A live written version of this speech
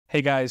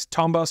Hey guys,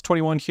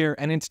 TomBoss21 here,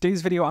 and in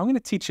today's video, I'm going to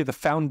teach you the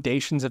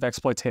foundations of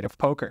exploitative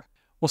poker.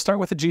 We'll start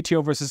with the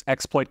GTO versus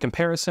exploit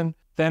comparison,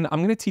 then I'm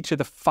going to teach you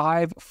the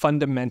 5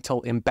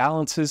 fundamental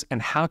imbalances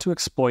and how to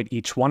exploit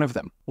each one of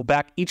them. We'll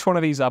back each one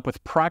of these up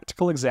with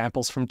practical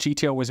examples from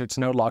GTO Wizard's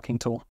node locking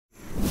tool.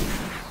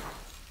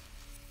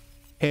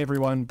 Hey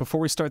everyone, before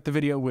we start the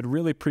video, would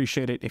really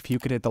appreciate it if you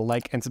could hit the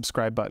like and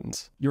subscribe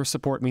buttons. Your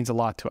support means a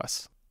lot to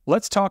us.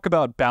 Let's talk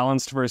about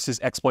balanced versus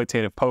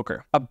exploitative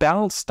poker. A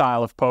balanced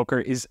style of poker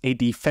is a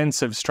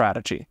defensive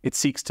strategy. It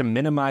seeks to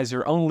minimize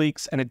your own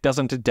leaks and it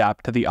doesn't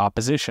adapt to the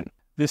opposition.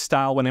 This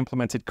style, when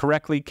implemented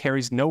correctly,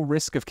 carries no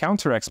risk of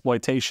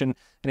counter-exploitation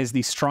and is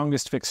the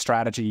strongest fixed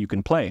strategy you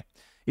can play.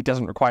 It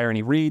doesn't require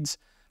any reads.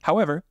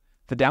 However,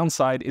 the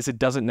downside is it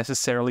doesn't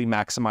necessarily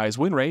maximize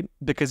win rate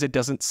because it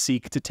doesn't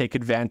seek to take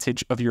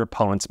advantage of your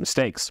opponent's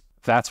mistakes.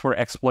 That's where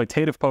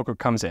exploitative poker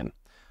comes in.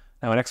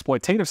 Now, an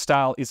exploitative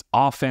style is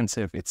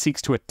offensive. It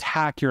seeks to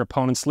attack your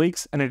opponent's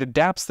leaks, and it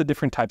adapts to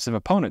different types of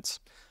opponents.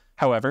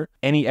 However,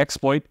 any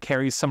exploit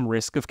carries some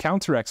risk of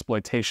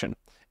counter-exploitation.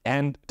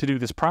 And to do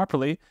this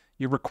properly,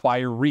 you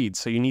require reads,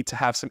 so you need to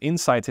have some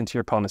insights into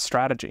your opponent's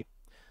strategy.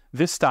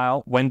 This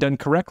style, when done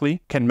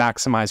correctly, can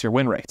maximize your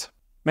win rate.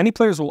 Many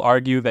players will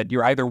argue that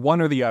you're either one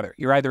or the other.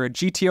 You're either a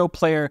GTO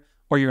player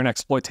or you're an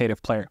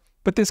exploitative player.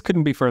 But this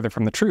couldn't be further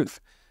from the truth.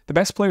 The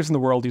best players in the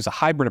world use a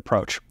hybrid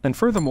approach, and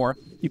furthermore,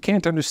 you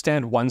can't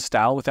understand one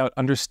style without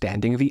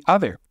understanding the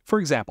other. For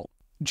example,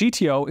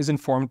 GTO is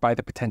informed by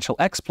the potential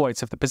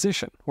exploits of the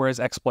position, whereas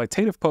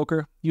exploitative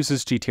poker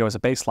uses GTO as a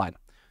baseline.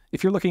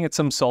 If you're looking at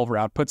some solver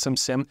output, some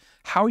sim,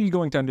 how are you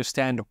going to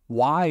understand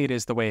why it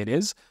is the way it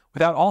is,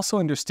 without also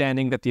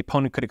understanding that the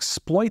opponent could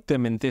exploit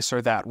them in this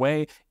or that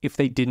way if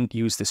they didn't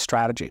use this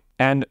strategy?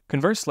 And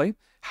conversely,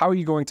 how are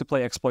you going to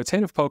play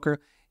exploitative poker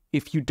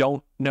if you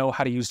don't know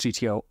how to use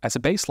GTO as a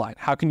baseline?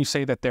 How can you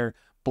say that they're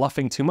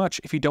bluffing too much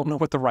if you don't know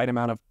what the right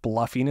amount of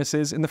bluffiness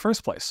is in the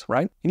first place,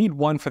 right? You need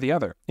one for the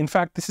other. In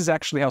fact, this is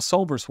actually how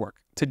solvers work.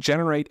 To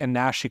generate a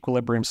Nash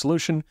equilibrium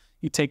solution,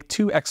 you take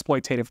 2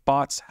 exploitative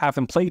bots, have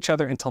them play each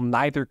other until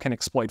neither can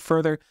exploit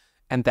further,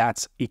 and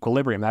that's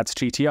equilibrium, that's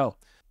GTO.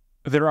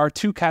 There are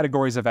 2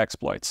 categories of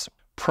exploits: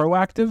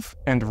 proactive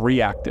and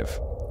reactive.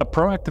 A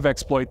proactive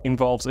exploit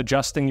involves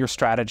adjusting your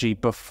strategy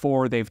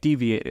before they've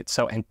deviated,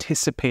 so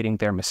anticipating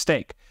their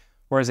mistake.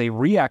 Whereas a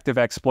reactive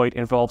exploit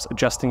involves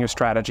adjusting your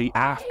strategy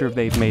after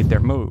they've made their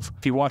move.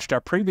 If you watched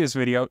our previous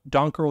video,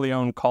 Don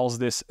Corleone calls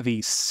this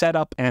the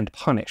setup and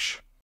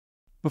punish.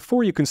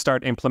 Before you can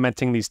start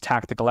implementing these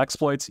tactical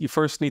exploits, you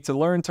first need to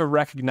learn to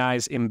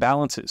recognize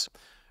imbalances.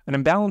 An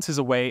imbalance is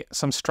a way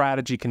some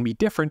strategy can be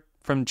different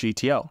from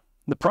GTO.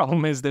 The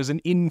problem is there's an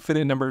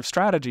infinite number of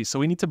strategies, so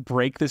we need to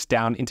break this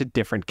down into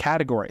different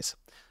categories.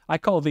 I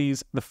call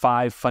these the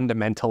 5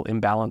 fundamental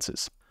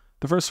imbalances.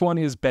 The first one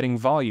is betting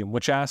volume,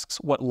 which asks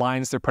what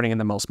lines they're putting in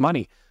the most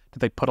money. Do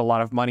they put a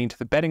lot of money into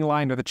the betting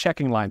line or the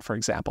checking line, for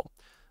example?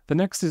 The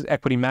next is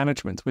equity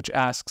management, which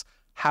asks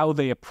how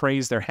they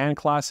appraise their hand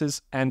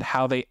classes and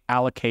how they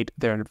allocate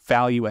their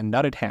value and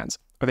nutted hands.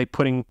 Are they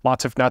putting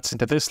lots of nuts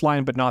into this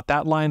line but not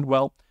that line?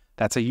 Well,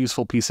 that's a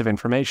useful piece of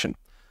information.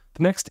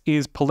 The next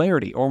is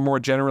polarity, or more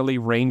generally,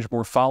 range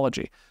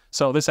morphology.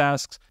 So this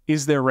asks,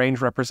 is their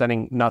range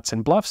representing nuts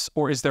and bluffs,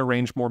 or is their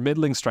range more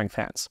middling strength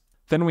hands?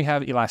 Then we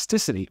have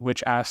elasticity,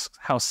 which asks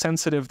how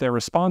sensitive their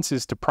response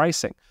is to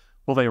pricing.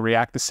 Will they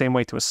react the same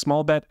way to a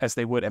small bet as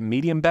they would a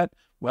medium bet?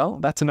 Well,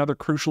 that's another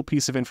crucial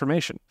piece of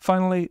information.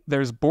 Finally,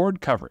 there's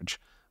board coverage.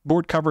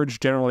 Board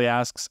coverage generally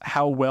asks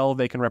how well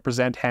they can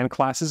represent hand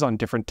classes on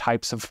different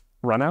types of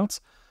runouts.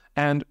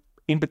 And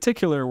in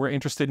particular, we're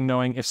interested in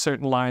knowing if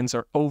certain lines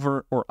are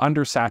over or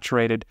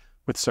undersaturated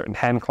with certain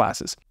hand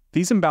classes.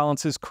 These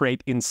imbalances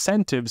create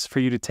incentives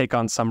for you to take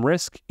on some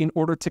risk in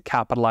order to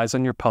capitalize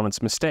on your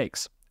opponent's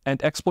mistakes. And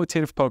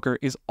exploitative poker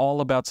is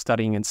all about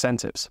studying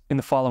incentives. In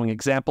the following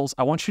examples,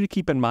 I want you to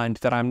keep in mind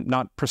that I'm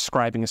not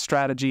prescribing a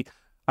strategy.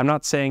 I'm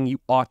not saying you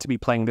ought to be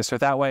playing this or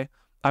that way.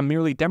 I'm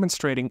merely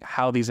demonstrating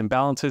how these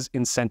imbalances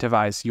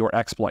incentivize your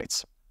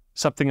exploits.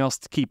 Something else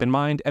to keep in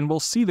mind, and we'll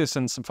see this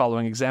in some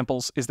following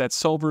examples, is that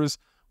solvers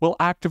will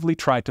actively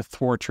try to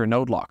thwart your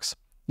node locks.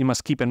 You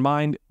must keep in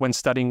mind when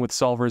studying with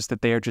solvers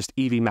that they are just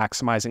EV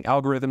maximizing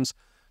algorithms.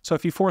 So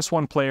if you force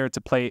one player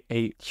to play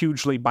a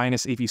hugely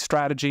minus EV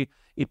strategy,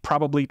 it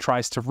probably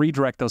tries to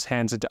redirect those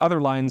hands into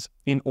other lines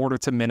in order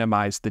to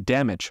minimize the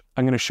damage.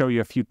 I'm going to show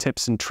you a few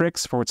tips and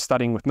tricks for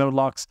studying with node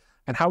locks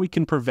and how we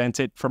can prevent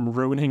it from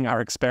ruining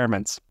our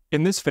experiments.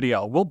 In this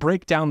video, we'll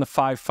break down the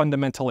 5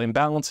 fundamental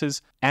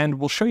imbalances, and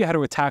we'll show you how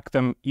to attack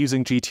them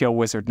using GTO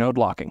Wizard node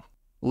locking.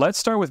 Let's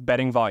start with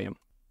betting volume.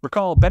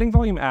 Recall, betting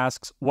volume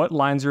asks what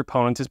lines your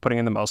opponent is putting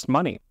in the most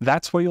money.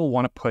 That's where you'll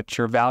want to put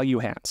your value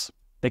hands.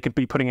 They could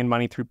be putting in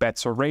money through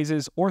bets or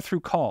raises, or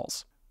through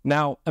calls.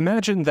 Now,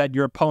 imagine that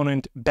your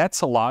opponent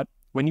bets a lot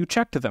when you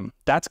check to them.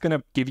 That's going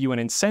to give you an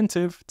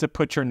incentive to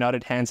put your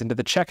nutted hands into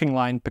the checking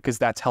line because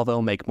that's how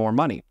they'll make more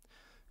money.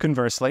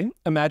 Conversely,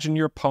 imagine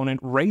your opponent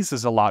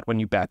raises a lot when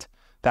you bet.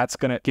 That's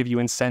going to give you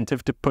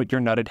incentive to put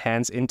your nutted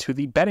hands into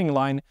the betting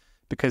line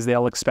because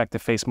they'll expect to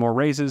face more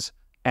raises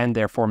and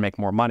therefore make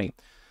more money.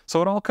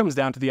 So it all comes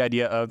down to the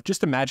idea of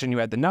just imagine you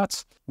had the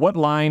nuts. What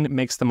line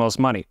makes the most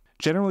money?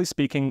 Generally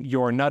speaking,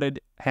 your nutted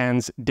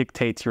hands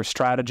dictate your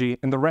strategy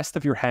and the rest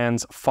of your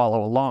hands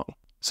follow along.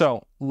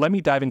 So let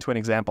me dive into an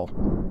example.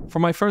 For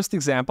my first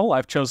example,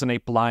 I've chosen a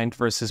blind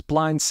versus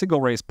blind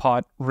single raise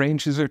pot.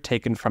 Ranges are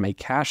taken from a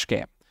cash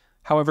game.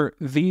 However,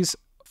 these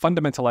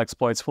fundamental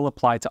exploits will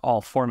apply to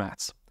all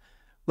formats.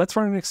 Let's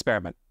run an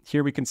experiment.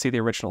 Here we can see the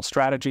original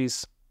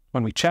strategies.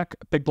 When we check,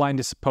 big blind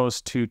is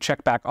supposed to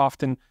check back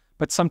often,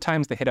 but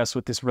sometimes they hit us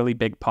with this really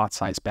big pot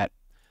size bet.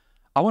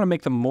 I want to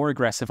make them more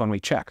aggressive when we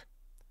check.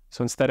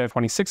 So instead of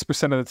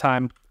 26% of the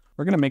time,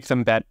 we're going to make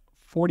them bet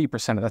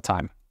 40% of the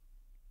time.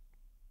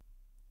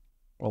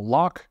 We'll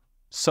lock,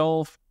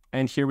 solve,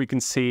 and here we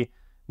can see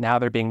now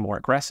they're being more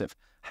aggressive.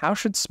 How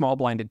should small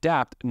blind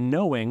adapt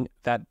knowing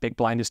that big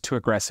blind is too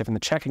aggressive in the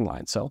checking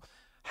line? So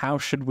how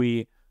should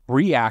we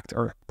react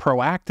or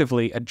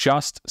proactively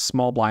adjust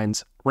small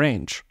blind's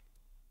range?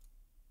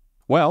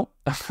 Well,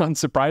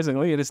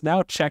 unsurprisingly, it is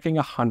now checking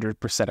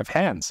 100% of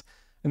hands.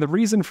 And the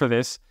reason for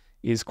this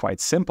is quite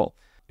simple.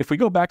 If we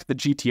go back to the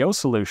GTO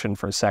solution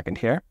for a second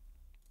here,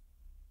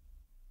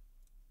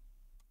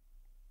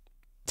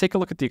 take a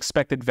look at the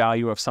expected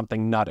value of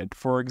something nutted.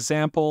 For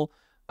example,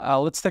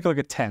 let's take a look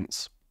at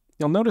tens.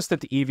 You'll notice that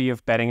the EV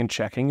of betting and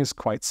checking is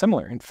quite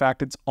similar. In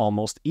fact, it's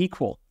almost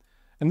equal.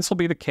 And this will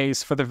be the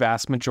case for the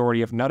vast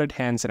majority of nutted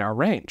hands in our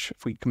range.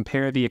 If we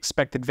compare the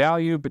expected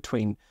value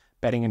between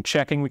betting and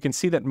checking, we can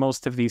see that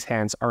most of these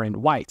hands are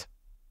in white.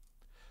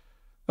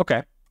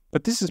 Okay,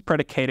 but this is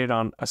predicated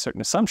on a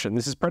certain assumption.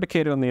 This is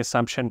predicated on the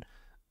assumption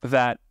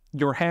that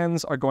your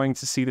hands are going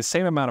to see the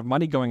same amount of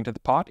money going into the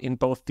pot in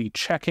both the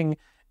checking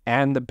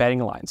and the betting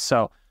lines.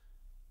 So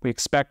we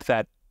expect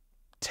that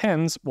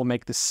tens will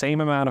make the same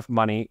amount of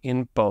money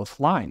in both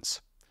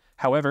lines.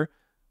 However,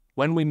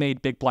 when we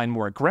made big blind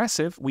more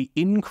aggressive, we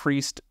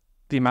increased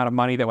the amount of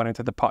money that went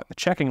into the pot in the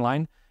checking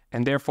line,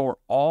 and therefore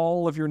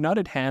all of your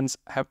nutted hands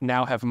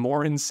now have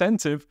more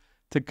incentive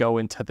to go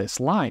into this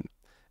line.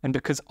 And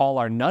because all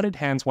our nutted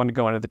hands want to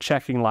go into the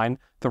checking line,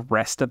 the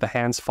rest of the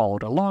hands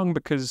followed along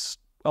because,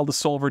 well, the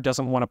solver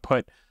doesn't want to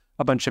put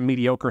a bunch of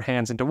mediocre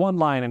hands into one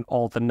line and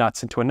all the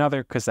nuts into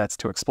another because that's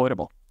too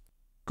exploitable.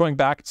 Going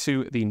back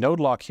to the node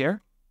lock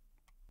here,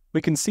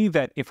 we can see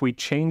that if we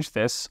change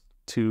this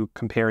to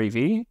compare EV,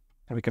 and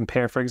we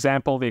compare, for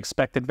example, the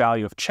expected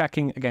value of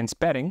checking against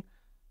betting,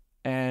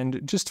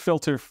 and just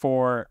filter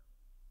for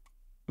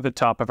the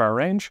top of our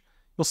range,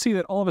 you'll see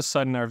that all of a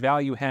sudden our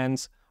value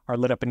hands are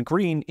lit up in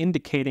green,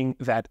 indicating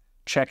that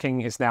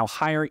checking is now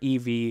higher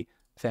EV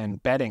than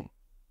betting.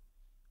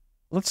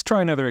 Let's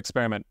try another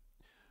experiment.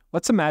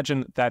 Let's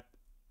imagine that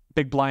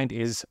big blind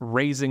is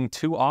raising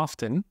too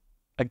often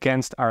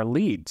against our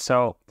lead.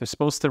 So they're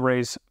supposed to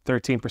raise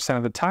 13%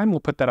 of the time. We'll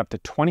put that up to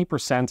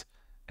 20%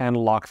 and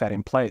lock that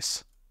in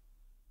place.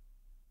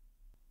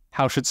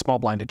 How should small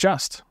blind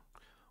adjust?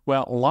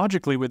 Well,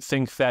 logically we'd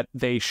think that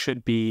they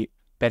should be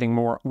betting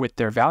more with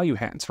their value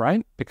hands,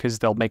 right? Because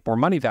they'll make more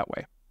money that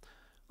way.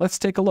 Let's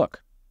take a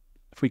look.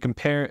 If we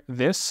compare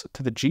this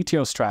to the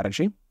GTO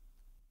strategy,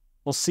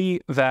 we'll see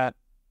that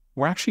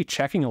we're actually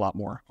checking a lot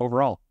more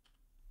overall.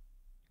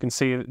 You can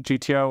see that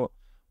GTO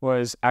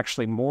was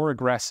actually more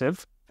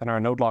aggressive than our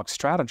node lock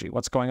strategy.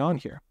 What's going on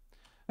here?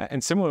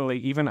 And similarly,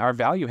 even our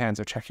value hands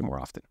are checking more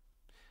often.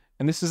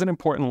 And this is an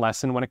important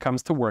lesson when it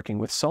comes to working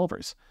with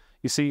solvers.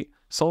 You see,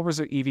 solvers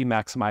are EV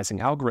maximizing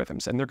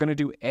algorithms, and they're going to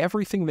do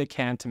everything they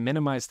can to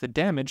minimize the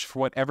damage for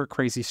whatever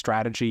crazy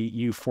strategy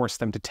you force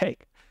them to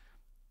take.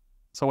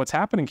 So what's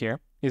happening here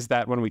is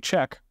that when we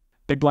check,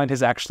 big blind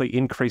has actually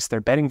increased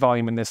their betting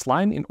volume in this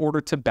line in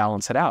order to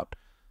balance it out.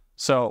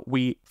 So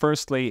we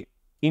firstly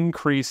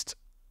increased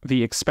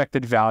the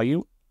expected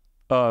value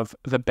of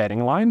the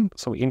betting line.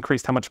 So we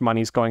increased how much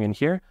money is going in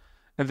here.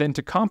 And then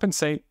to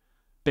compensate,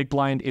 big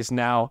blind is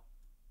now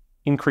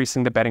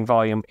increasing the betting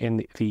volume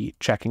in the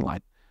checking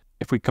line.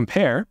 If we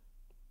compare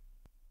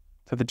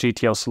to the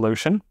GTO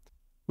solution,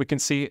 we can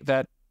see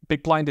that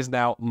big blind is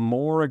now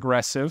more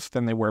aggressive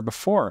than they were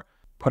before,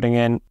 putting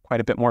in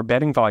quite a bit more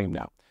betting volume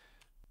now.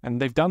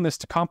 And they've done this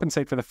to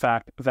compensate for the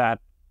fact that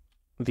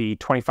the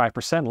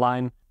 25%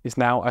 line is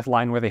now a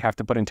line where they have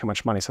to put in too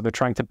much money. So they're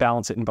trying to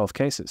balance it in both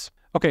cases.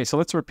 Okay, so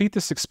let's repeat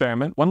this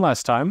experiment one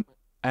last time.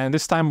 And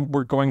this time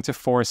we're going to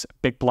force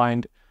big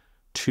blind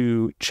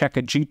to check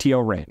a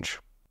GTO range.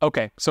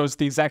 Okay, so it's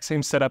the exact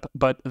same setup,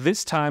 but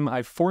this time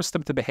I've forced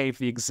them to behave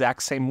the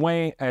exact same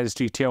way as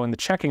GTO in the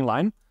checking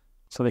line,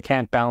 so they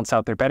can't balance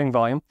out their betting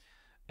volume.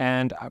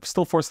 And I've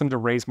still forced them to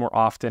raise more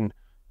often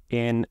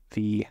in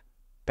the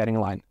betting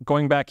line.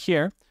 Going back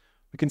here,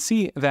 we can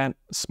see that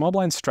small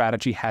blind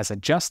strategy has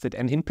adjusted,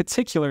 and in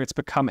particular, it's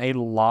become a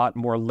lot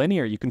more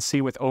linear. You can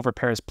see with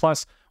overpairs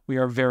plus, we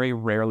are very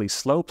rarely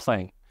slow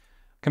playing.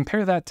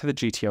 Compare that to the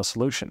GTO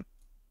solution.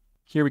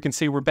 Here we can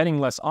see we're betting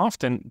less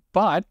often,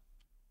 but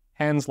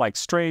hands like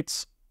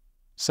straights,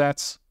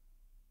 sets,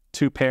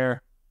 two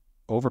pair,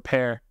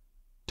 overpair,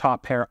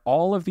 top pair,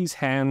 all of these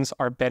hands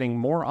are betting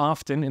more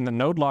often in the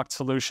node locked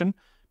solution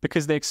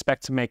because they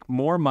expect to make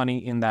more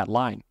money in that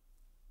line.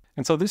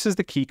 And so this is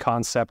the key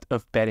concept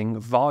of betting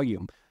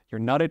volume. Your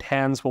nutted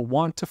hands will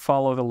want to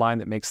follow the line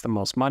that makes the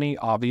most money,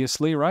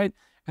 obviously, right?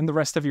 And the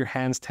rest of your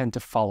hands tend to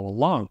follow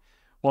along.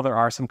 Well, there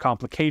are some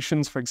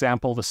complications. For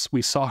example,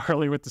 we saw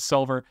earlier with the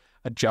silver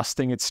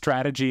adjusting its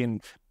strategy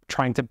and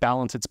trying to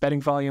balance its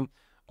betting volume.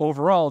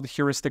 Overall, the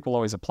heuristic will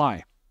always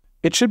apply.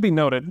 It should be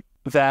noted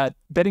that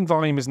betting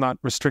volume is not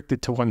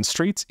restricted to one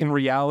street. In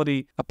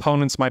reality,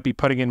 opponents might be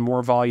putting in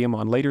more volume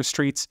on later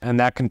streets, and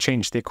that can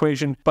change the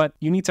equation. But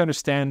you need to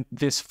understand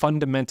this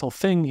fundamental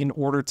thing in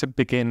order to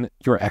begin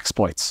your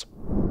exploits.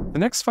 The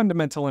next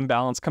fundamental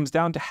imbalance comes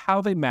down to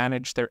how they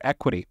manage their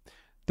equity.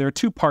 There are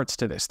two parts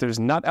to this. There's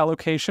nut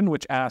allocation,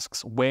 which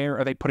asks where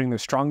are they putting their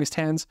strongest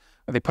hands?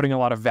 Are they putting a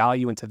lot of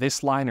value into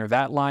this line or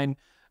that line?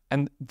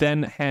 And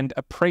then hand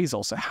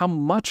appraisal. So how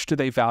much do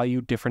they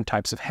value different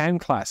types of hand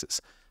classes?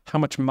 How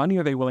much money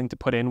are they willing to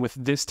put in with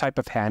this type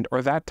of hand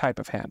or that type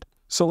of hand?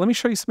 So let me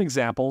show you some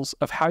examples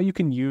of how you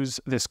can use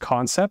this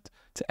concept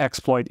to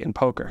exploit in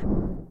poker.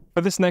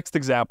 For this next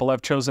example,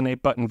 I've chosen a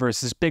button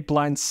versus big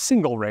blind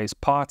single raise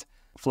pot.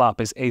 Flop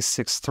is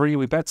ace-6-3.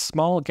 We bet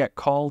small, get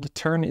called.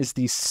 Turn is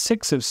the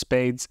 6 of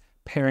spades,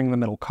 pairing the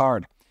middle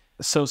card.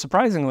 So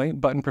surprisingly,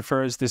 button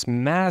prefers this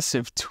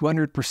massive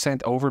 200%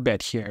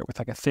 overbet here with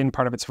like a thin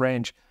part of its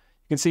range.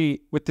 You can see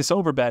with this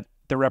overbet,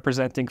 they're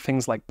representing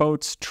things like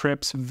boats,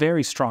 trips,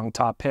 very strong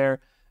top pair,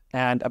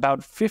 and about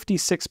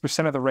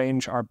 56% of the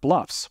range are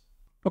bluffs.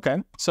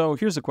 Okay, so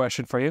here's a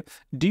question for you.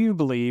 Do you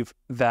believe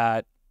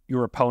that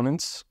your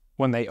opponents,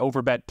 when they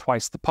overbet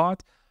twice the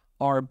pot,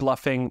 are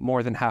bluffing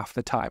more than half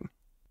the time?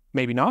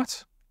 Maybe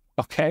not?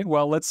 Okay,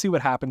 well, let's see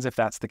what happens if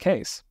that's the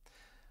case.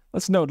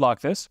 Let's node lock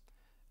this.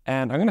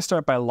 And I'm going to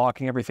start by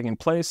locking everything in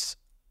place,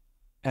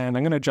 and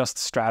I'm going to adjust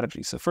the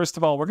strategy. So first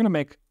of all, we're going to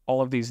make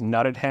all of these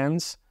nutted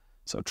hands,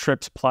 so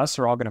trips plus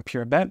are all going to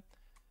pure bet.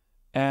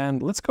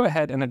 And let's go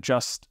ahead and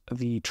adjust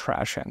the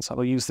trash hands. So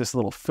I'll use this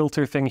little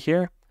filter thing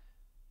here,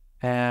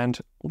 and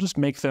we'll just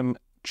make them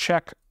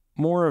check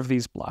more of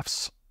these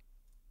bluffs.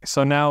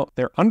 So now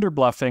they're under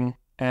bluffing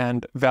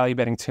and value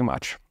betting too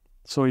much.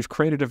 So we've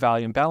created a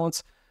value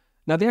imbalance.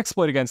 Now the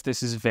exploit against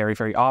this is very,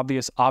 very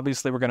obvious.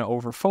 Obviously, we're going to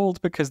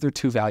overfold because they're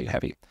too value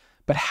heavy.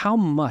 But how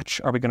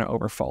much are we going to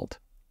overfold?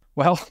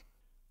 Well,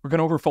 we're going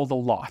to overfold a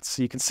lot.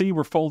 So you can see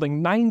we're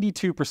folding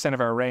 92%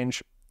 of our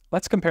range.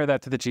 Let's compare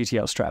that to the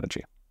GTO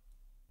strategy.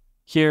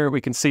 Here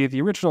we can see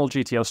the original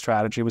GTO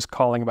strategy was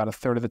calling about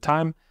 1/3 of the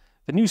time.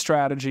 The new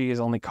strategy is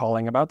only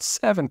calling about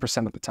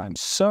 7% of the time.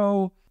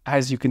 So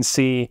as you can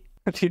see,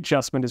 the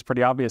adjustment is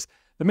pretty obvious.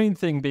 The main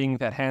thing being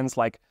that hands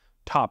like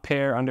top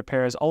pair, under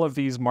pairs, all of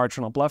these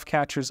marginal bluff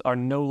catchers are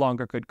no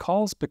longer good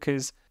calls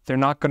because they're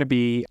not going to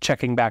be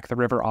checking back the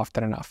river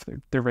often enough.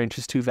 Their range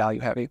is too value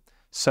heavy.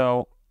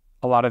 So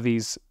a lot of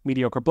these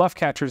mediocre bluff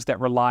catchers that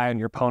rely on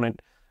your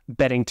opponent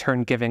betting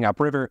turn giving up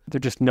river, they're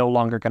just no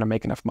longer going to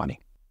make enough money.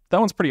 That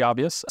one's pretty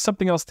obvious.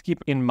 Something else to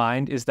keep in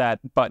mind is that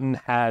button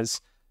has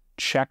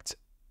checked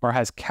or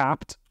has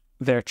capped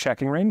their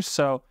checking range.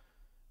 So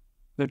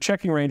their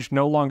checking range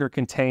no longer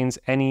contains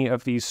any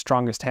of these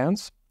strongest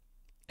hands.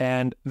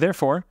 And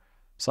therefore,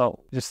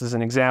 so just as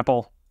an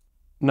example,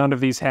 none of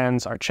these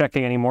hands are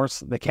checking anymore,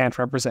 so they can't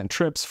represent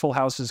trips, full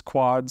houses,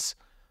 quads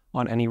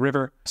on any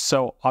river.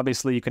 So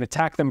obviously you can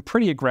attack them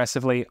pretty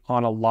aggressively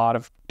on a lot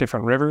of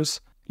different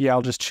rivers. Yeah,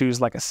 I'll just choose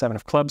like a 7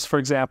 of clubs, for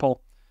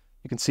example.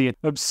 You can see it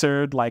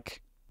absurd,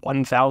 like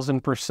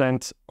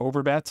 1000%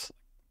 overbet,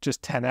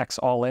 just 10x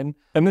all in.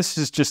 And this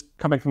is just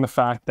coming from the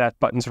fact that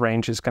button's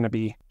range is going to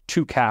be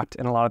too capped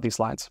in a lot of these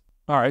lines.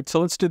 All right, so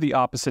let's do the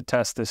opposite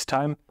test this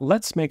time.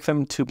 Let's make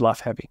them too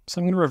bluff heavy.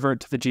 So I'm going to revert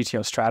to the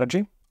GTO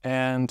strategy.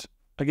 And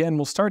again,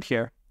 we'll start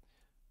here.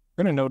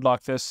 We're going to node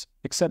lock this,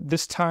 except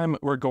this time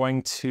we're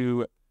going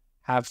to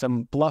have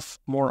them bluff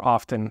more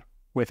often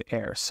with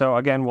air. So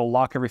again, we'll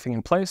lock everything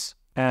in place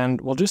and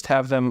we'll just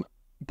have them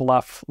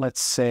bluff,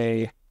 let's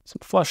say, some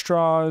flush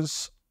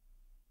draws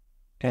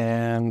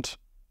and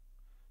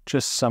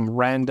just some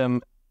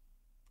random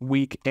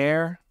weak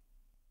air.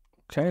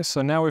 Okay,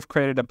 so now we've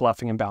created a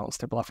bluffing imbalance.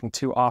 They're bluffing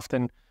too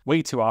often,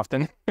 way too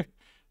often.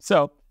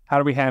 So how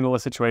do we handle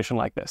a situation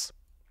like this?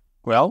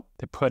 Well,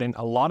 they put in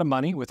a lot of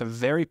money with a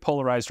very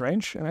polarized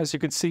range. And as you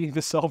can see,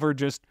 the silver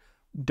just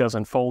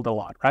doesn't fold a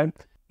lot, right?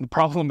 The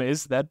problem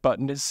is that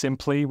button is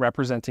simply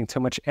representing too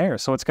much air.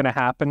 So what's going to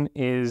happen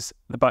is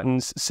the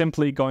button's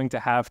simply going to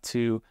have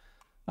to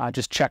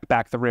just check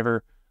back the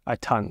river a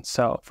ton.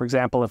 So for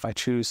example, if I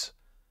choose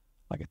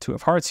like a 2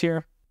 of hearts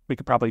here, we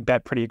could probably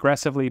bet pretty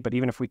aggressively, but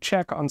even if we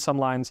check on some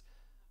lines,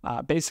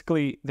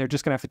 basically they're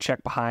just gonna have to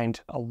check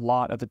behind a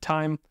lot of the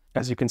time.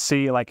 As you can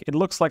see, like it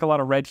looks like a lot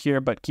of red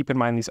here, but keep in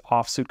mind these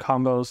offsuit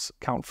combos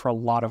count for a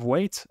lot of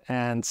weight.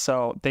 And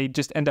so they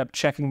just end up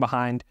checking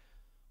behind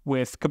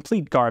with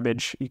complete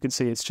garbage. You can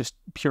see it's just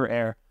pure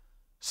air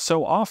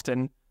so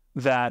often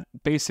that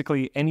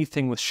basically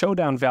anything with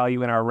showdown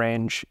value in our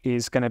range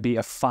is gonna be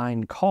a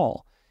fine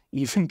call,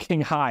 even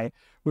king high,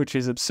 which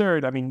is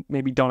absurd. I mean,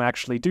 maybe don't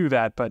actually do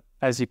that, but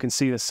as you can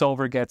see, the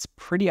silver gets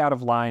pretty out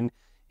of line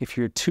if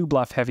you're too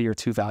bluff heavy or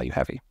too value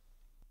heavy.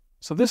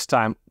 So this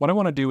time, what I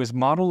want to do is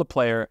model a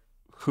player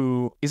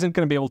who isn't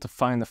going to be able to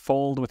find the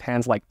fold with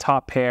hands like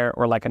top pair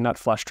or like a nut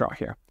flush draw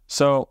here.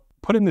 So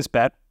put in this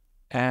bet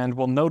and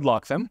we'll node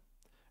lock them.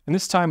 And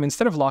this time,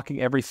 instead of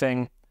locking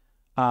everything,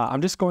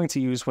 I'm just going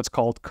to use what's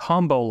called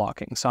combo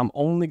locking. So I'm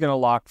only going to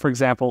lock, for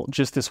example,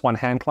 just this one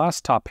hand class,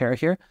 top pair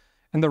here,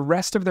 and the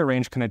rest of their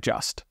range can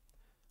adjust.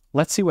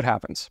 Let's see what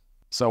happens.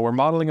 So we're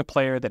modeling a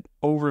player that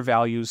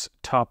overvalues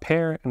top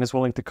pair and is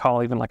willing to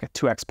call even like a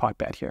 2x pot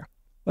bet here.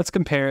 Let's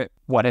compare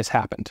what has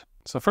happened.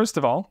 So first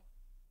of all,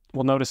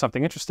 we'll notice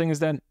something interesting is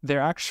that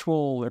their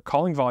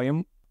calling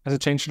volume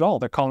hasn't changed at all.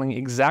 They're calling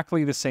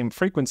exactly the same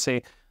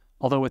frequency,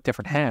 although with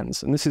different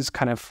hands. And this is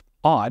kind of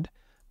odd.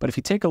 But if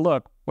you take a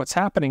look, what's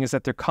happening is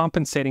that they're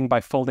compensating by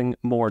folding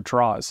more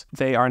draws.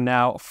 They are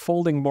now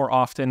folding more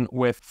often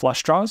with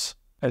flush draws,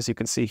 as you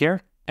can see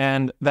here.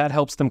 And that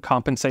helps them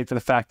compensate for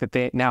the fact that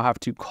they now have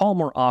to call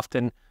more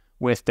often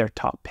with their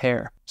top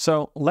pair.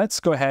 So let's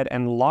go ahead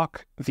and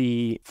lock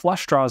the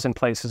flush draws in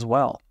place as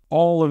well.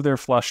 All of their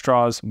flush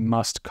draws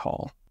must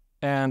call.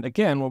 And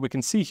again, what we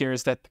can see here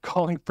is that the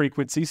calling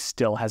frequency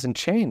still hasn't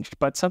changed,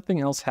 but something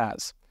else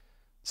has.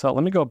 So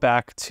let me go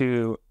back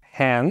to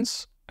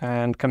hands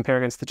and compare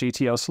against the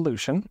GTO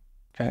solution.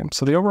 Okay,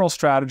 so the overall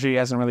strategy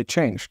hasn't really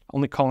changed,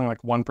 only calling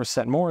like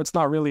 1% more. It's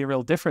not really a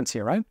real difference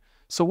here, right?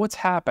 So what's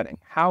happening?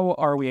 How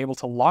are we able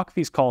to lock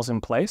these calls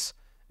in place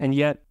and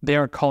yet they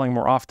are calling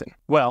more often?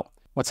 Well,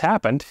 what's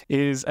happened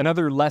is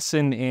another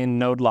lesson in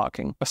node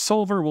locking. A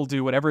solver will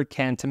do whatever it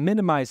can to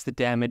minimize the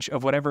damage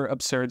of whatever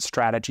absurd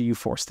strategy you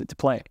forced it to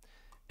play.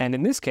 And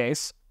in this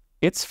case,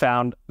 it's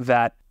found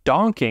that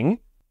donking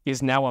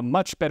is now a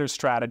much better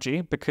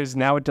strategy because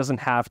now it doesn't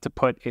have to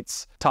put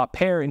its top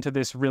pair into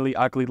this really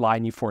ugly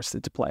line you forced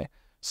it to play.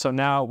 So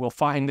now we'll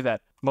find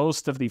that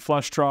most of the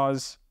flush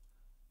draws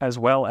as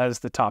well as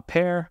the top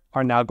pair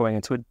are now going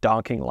into a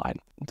donking line.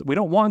 We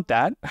don't want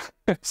that.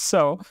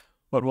 So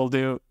what we'll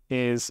do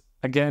is,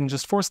 again,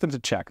 just force them to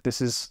check.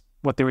 This is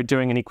what they were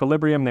doing in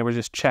equilibrium. They were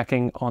just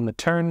checking on the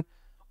turn,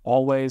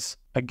 always.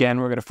 Again,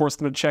 we're going to force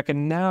them to check,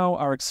 and now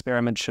our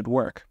experiment should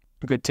work.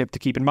 A good tip to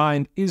keep in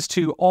mind is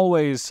to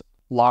always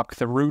lock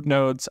the root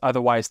nodes.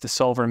 Otherwise, the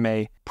solver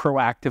may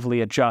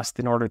proactively adjust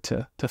in order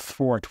to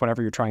thwart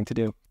whatever you're trying to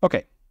do.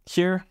 Okay,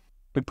 here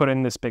we put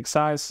in this big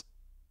size.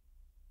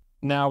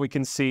 Now we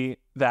can see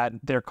that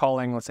they're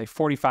calling, let's say,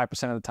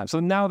 45% of the time.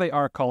 So now they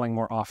are calling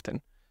more often.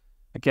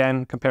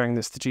 Again, comparing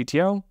this to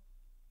GTO,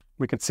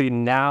 we can see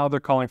now their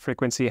calling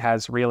frequency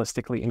has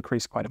realistically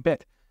increased quite a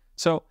bit.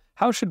 So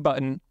how should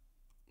Button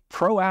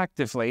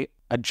proactively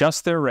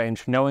adjust their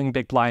range, knowing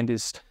big blind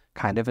is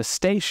kind of a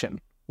station?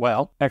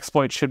 Well,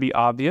 exploit should be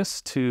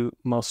obvious to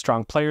most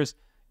strong players.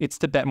 It's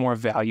to bet more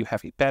value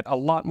heavy, bet a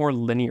lot more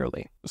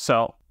linearly.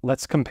 So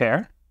let's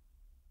compare.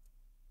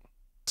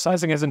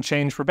 Sizing hasn't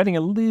changed. We're betting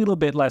a little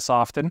bit less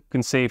often. You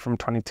can see from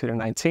 22 to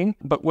 19.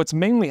 But what's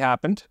mainly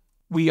happened,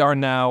 we are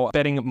now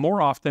betting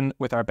more often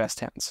with our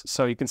best hands.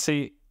 So you can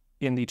see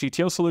in the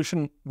GTO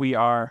solution, we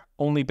are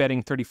only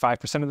betting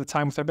 35% of the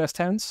time with our best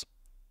hands.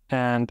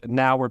 And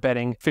now we're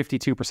betting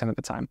 52% of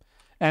the time.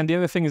 And the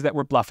other thing is that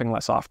we're bluffing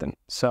less often.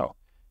 So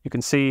you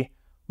can see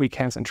weak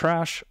hands and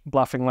trash,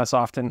 bluffing less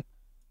often,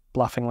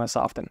 bluffing less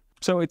often.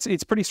 So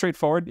it's pretty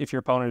straightforward. If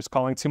your opponent is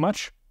calling too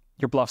much,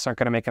 your bluffs aren't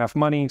going to make enough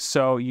money,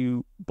 so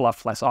you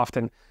bluff less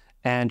often.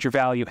 And your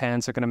value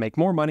hands are going to make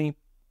more money,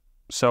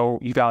 so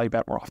you value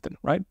bet more often,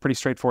 right? Pretty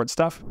straightforward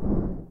stuff.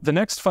 The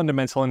next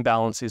fundamental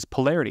imbalance is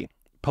polarity.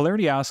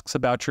 Polarity asks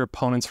about your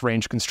opponent's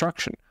range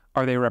construction.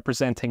 Are they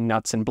representing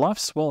nuts and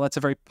bluffs? Well, that's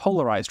a very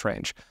polarized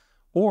range.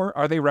 Or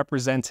are they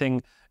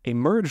representing a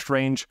merged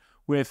range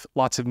with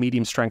lots of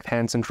medium strength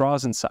hands and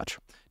draws and such?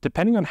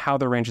 Depending on how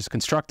the range is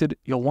constructed,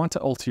 you'll want to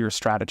alter your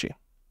strategy.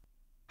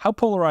 How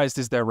polarized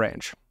is their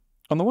range?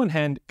 On the one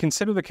hand,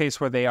 consider the case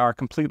where they are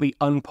completely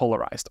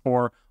unpolarized,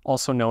 or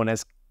also known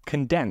as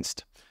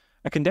condensed.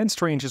 A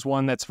condensed range is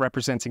one that's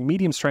representing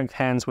medium strength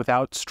hands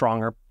without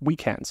strong or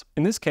weak hands.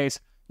 In this case,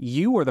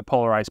 you are the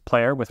polarized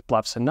player with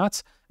bluffs and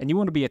nuts, and you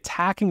want to be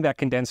attacking that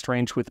condensed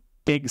range with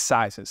big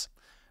sizes.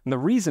 And the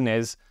reason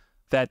is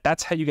that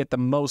that's how you get the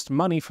most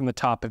money from the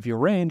top of your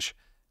range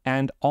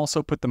and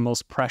also put the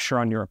most pressure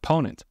on your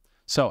opponent.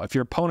 So if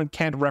your opponent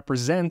can't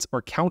represent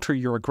or counter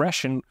your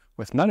aggression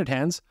with nutted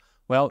hands,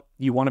 well,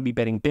 you want to be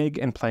betting big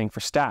and playing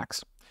for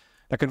stacks.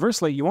 Now,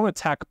 conversely, you want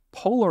to attack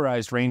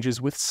polarized ranges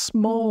with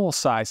small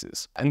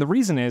sizes. And the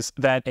reason is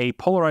that a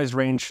polarized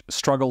range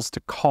struggles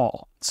to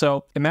call.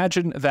 So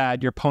imagine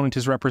that your opponent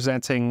is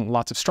representing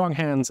lots of strong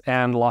hands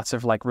and lots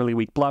of like really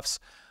weak bluffs.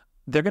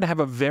 They're going to have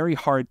a very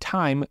hard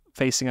time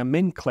facing a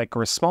min click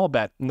or a small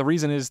bet. And the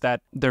reason is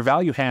that their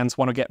value hands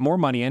want to get more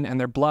money in and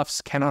their bluffs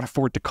cannot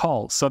afford to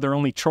call. So their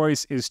only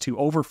choice is to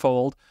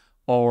overfold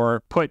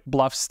or put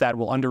bluffs that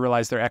will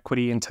underrealize their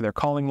equity into their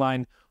calling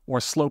line,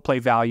 or slow play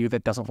value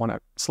that doesn't want to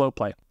slow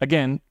play.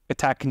 Again,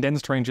 attack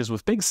condensed ranges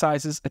with big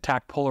sizes,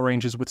 attack polar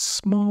ranges with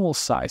small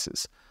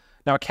sizes.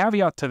 Now, a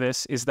caveat to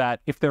this is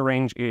that if their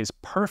range is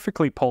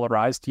perfectly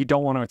polarized, you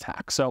don't want to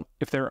attack. So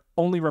if they're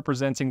only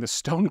representing the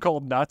stone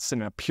cold nuts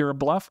and a pure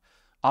bluff,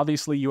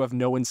 obviously you have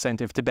no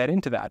incentive to bet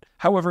into that.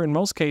 However, in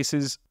most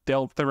cases,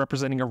 they're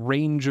representing a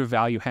range of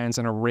value hands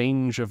and a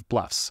range of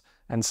bluffs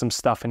and some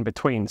stuff in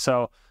between.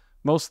 So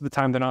most of the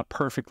time, they're not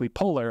perfectly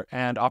polar,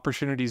 and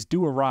opportunities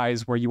do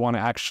arise where you want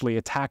to actually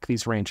attack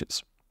these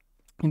ranges.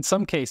 In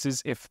some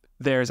cases, if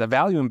there's a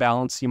value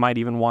imbalance, you might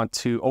even want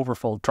to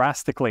overfold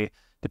drastically,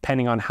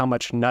 depending on how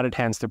much nutted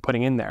hands they're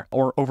putting in there,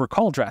 or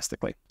overcall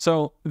drastically.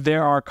 So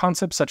there are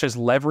concepts such as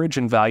leverage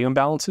and value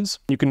imbalances.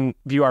 You can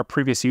view our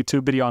previous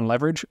YouTube video on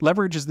leverage.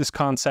 Leverage is this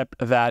concept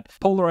that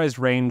polarized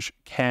range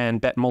can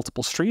bet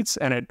multiple streets,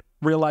 and it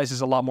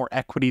realizes a lot more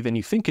equity than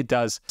you think it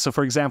does. So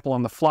for example,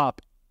 on the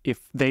flop, if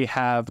they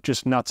have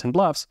just nuts and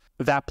bluffs,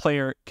 that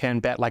player can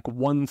bet like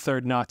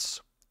 1/3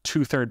 nuts,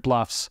 2/3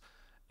 bluffs,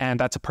 and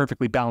that's a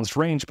perfectly balanced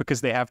range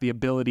because they have the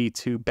ability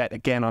to bet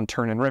again on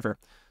turn and river.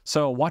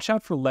 So watch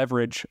out for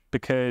leverage,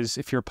 because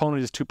if your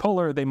opponent is too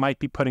polar, they might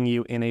be putting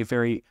you in a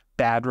very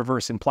bad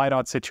reverse implied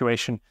odds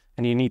situation,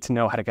 and you need to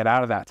know how to get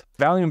out of that.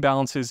 Value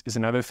imbalances is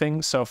another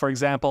thing. So for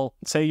example,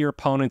 say your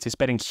opponent is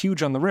betting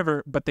huge on the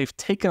river, but they've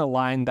taken a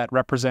line that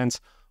represents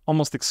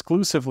almost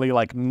exclusively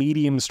like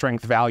medium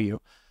strength value,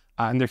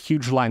 and their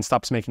huge line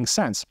stops making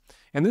sense.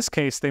 In this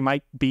case, they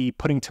might be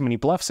putting too many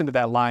bluffs into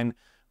that line,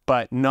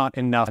 but not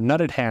enough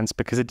nutted hands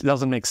because it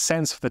doesn't make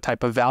sense for the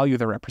type of value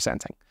they're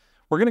representing.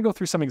 We're going to go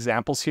through some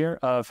examples here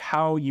of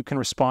how you can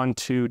respond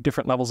to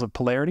different levels of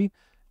polarity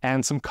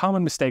and some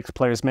common mistakes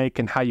players make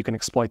and how you can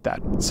exploit that.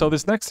 So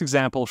this next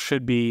example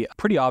should be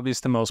pretty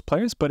obvious to most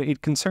players, but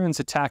it concerns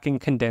attacking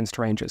condensed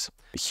ranges.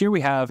 Here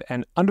we have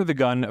an under the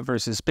gun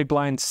versus big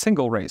blind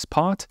single raise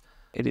pot.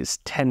 It is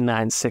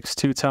 10-9-6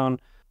 two-tone,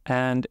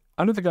 and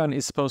under the gun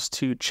is supposed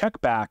to check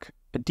back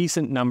a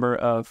decent number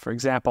of, for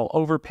example,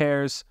 over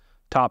pairs,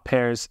 top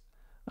pairs,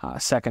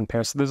 second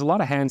pair. So there's a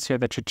lot of hands here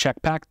that should check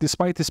back,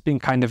 despite this being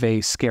kind of a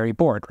scary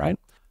board, right?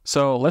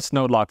 So let's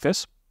node lock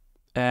this,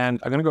 and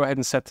I'm going to go ahead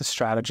and set the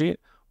strategy.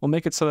 We'll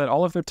make it so that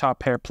all of their top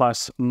pair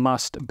plus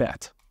must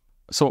bet.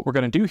 So what we're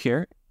going to do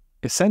here,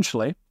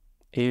 essentially,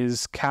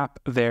 is cap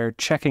their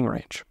checking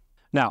range.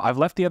 Now, I've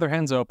left the other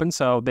hands open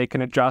so they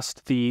can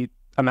adjust the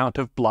amount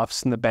of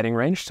bluffs in the betting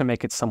range to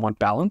make it somewhat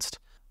balanced,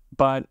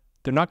 but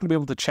they're not going to be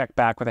able to check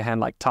back with a hand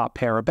like top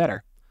pair or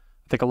better.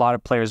 I think a lot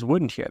of players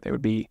wouldn't here. They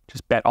would be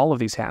just bet all of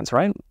these hands,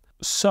 right?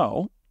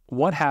 So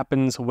what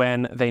happens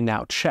when they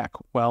now check?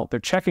 Well, their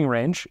checking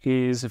range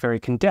is very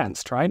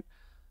condensed, right?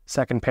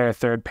 Second pair,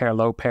 third pair,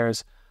 low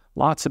pairs,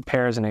 lots of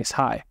pairs and ace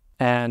high.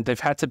 And they've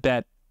had to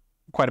bet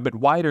quite a bit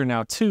wider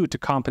now too to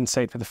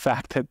compensate for the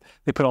fact that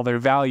they put all their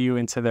value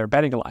into their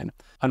betting line.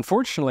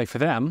 Unfortunately for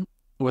them,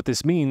 what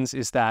this means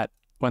is that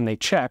when they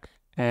check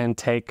and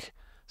take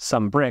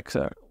some bricks,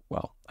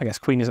 well, I guess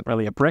queen isn't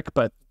really a brick,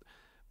 but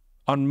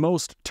on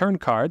most turn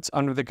cards,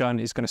 under the gun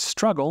is going to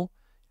struggle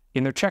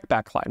in their check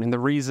back line. And the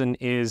reason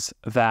is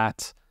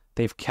that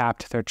they've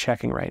capped their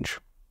checking range,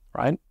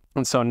 right?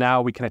 And so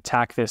now we can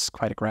attack this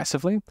quite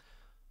aggressively,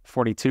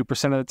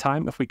 42% of the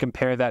time. If we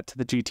compare that to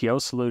the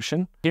GTO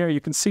solution, here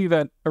you can see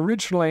that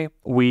originally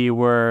we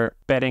were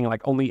betting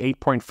like only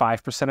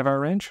 8.5% of our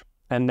range,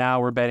 and now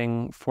we're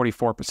betting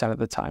 44% of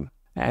the time.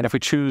 And if we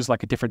choose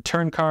like a different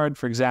turn card,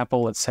 for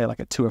example, let's say like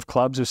a 2 of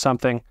clubs or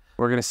something,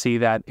 we're going to see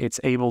that it's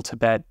able to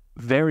bet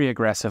very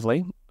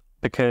aggressively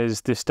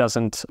because this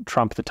doesn't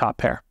trump the top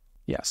pair.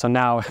 Yeah, so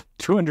now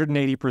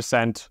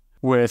 280%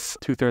 with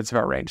 2/3 of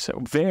our range. So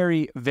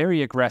very,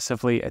 very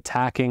aggressively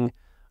attacking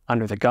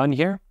under the gun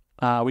here.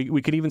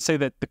 We could even say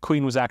that the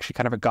queen was actually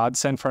kind of a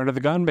godsend for under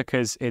the gun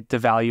because it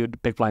devalued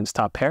big blind's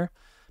top pair.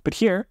 But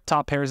here,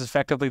 top pair is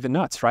effectively the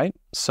nuts, right?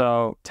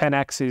 So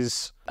 10x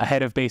is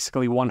ahead of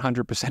basically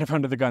 100% of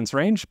under the gun's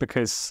range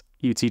because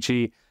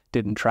UTG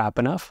didn't trap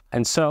enough.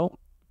 And so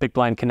big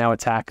blind can now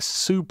attack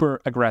super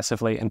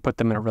aggressively and put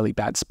them in a really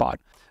bad spot.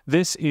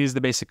 This is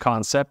the basic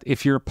concept.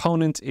 If your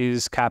opponent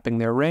is capping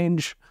their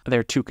range,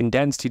 they're too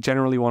condensed, you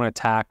generally want to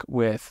attack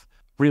with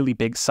really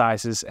big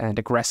sizes and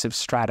aggressive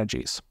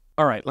strategies.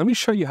 All right, let me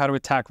show you how to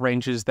attack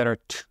ranges that are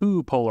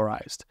too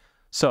polarized.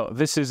 So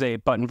this is a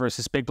button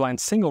versus big blind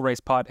single raise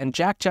pot, and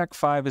Jack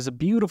 5 is a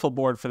beautiful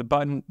board for the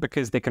button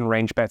because they can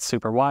range bet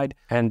super wide,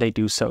 and they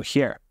do so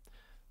here.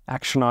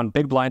 Action on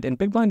big blind, and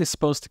big blind is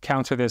supposed to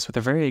counter this with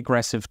a very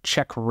aggressive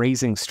check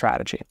raising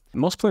strategy.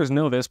 Most players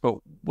know this, but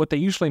what they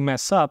usually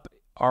mess up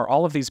are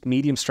all of these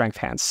medium strength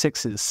hands,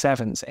 6s,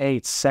 7s,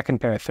 8s, second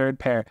pair, third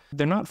pair.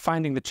 They're not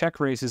finding the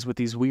check raises with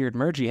these weird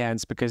mergy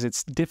hands because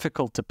it's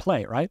difficult to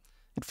play, right?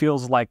 It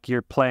feels like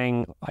you're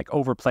playing, like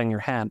overplaying your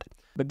hand.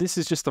 But this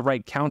is just the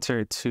right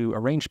counter to a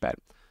range bet.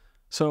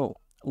 So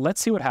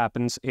let's see what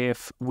happens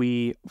if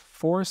we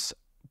force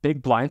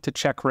big blind to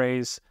check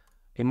raise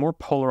a more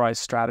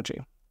polarized strategy.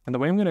 And the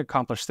way I'm going to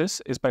accomplish this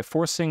is by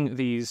forcing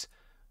these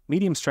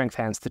medium strength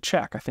hands to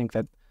check. I think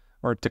that,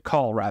 or to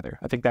call rather.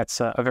 I think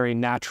that's a very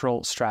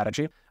natural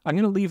strategy. I'm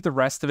going to leave the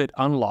rest of it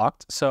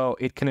unlocked so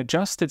it can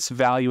adjust its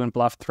value and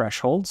bluff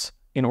thresholds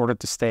in order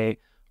to stay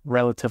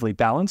relatively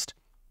balanced,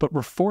 but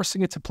we're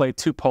forcing it to play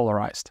too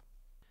polarized.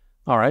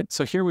 All right,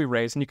 so here we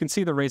raise, and you can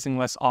see the raising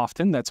less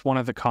often. That's one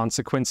of the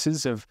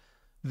consequences of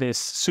this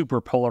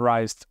super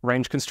polarized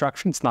range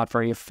construction. It's not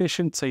very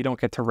efficient, so you don't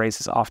get to raise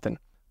as often.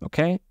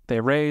 Okay,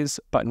 they raise,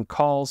 button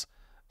calls,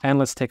 and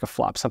let's take a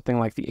flop, something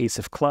like the ace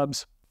of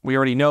clubs. We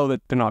already know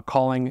that they're not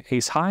calling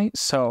ace high,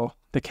 so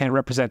they can't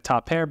represent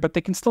top pair, but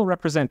they can still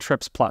represent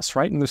trips plus,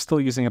 right? And they're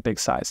still using a big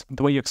size.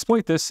 The way you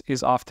exploit this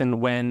is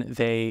often when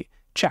they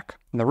check.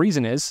 And the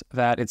reason is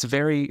that it's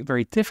very,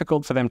 very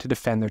difficult for them to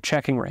defend their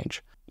checking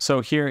range.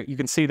 So here you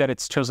can see that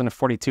it's chosen a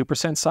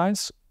 42%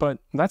 size, but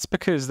that's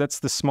because that's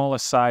the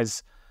smallest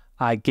size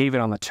I gave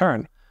it on the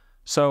turn.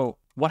 So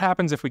what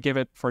happens if we give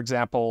it, for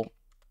example,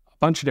 a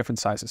bunch of different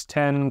sizes,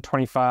 10,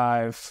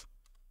 25,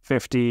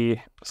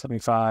 50,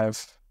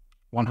 75,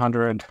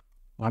 100,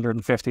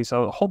 150,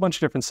 so a whole bunch of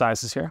different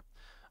sizes here.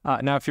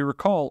 Now, if you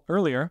recall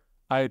earlier,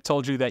 I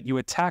told you that you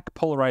attack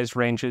polarized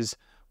ranges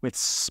with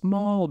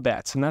small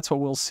bets, and that's what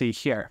we'll see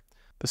here.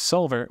 The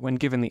solver, when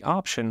given the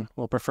option,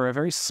 will prefer a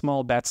very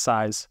small bet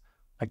size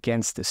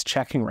against this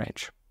checking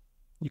range.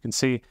 You can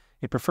see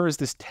it prefers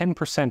this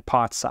 10%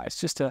 pot size,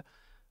 just a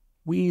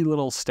wee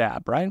little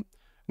stab, right? And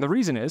the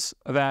reason is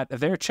that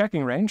their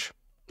checking range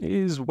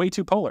is way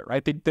too polar,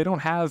 right? They don't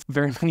have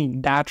very many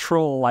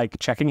natural like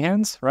checking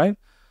hands, right?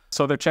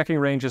 So their checking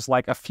range is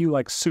like a few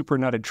like super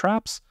nutted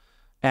traps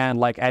and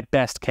like at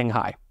best king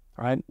high,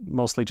 right?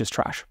 Mostly just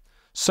trash.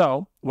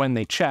 So when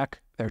they check,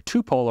 they're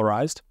too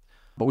polarized,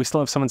 but we still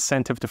have some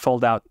incentive to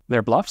fold out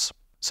their bluffs.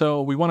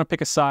 So we want to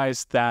pick a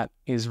size that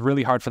is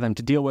really hard for them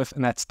to deal with,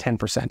 and that's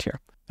 10% here.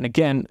 And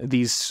again,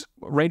 these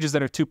ranges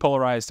that are too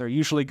polarized are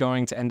usually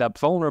going to end up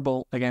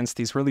vulnerable against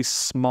these really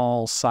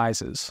small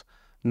sizes,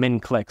 min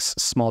clicks,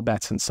 small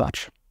bets, and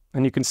such.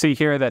 And you can see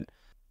here that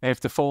they have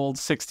to fold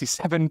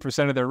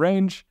 67% of their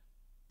range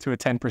to a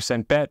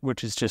 10% bet,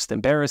 which is just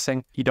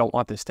embarrassing. You don't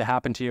want this to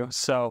happen to you.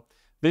 So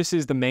this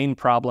is the main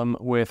problem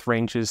with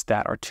ranges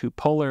that are too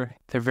polar.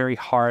 They're very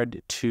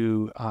hard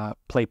to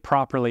play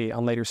properly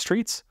on later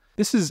streets.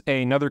 This is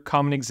another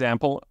common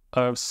example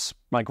of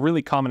like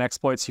really common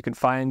exploits you can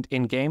find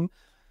in game.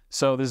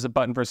 So this is a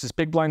button versus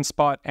big blind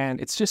spot,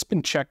 and it's just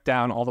been checked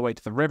down all the way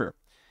to the river.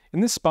 In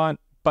this spot,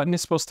 button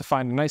is supposed to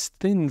find a nice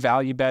thin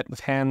value bet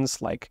with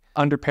hands like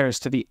under pairs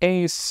to the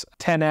ace,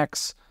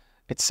 10x,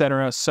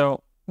 etc.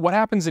 So what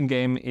happens in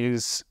game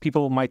is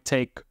people might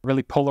take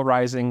really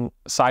polarizing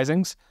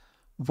sizings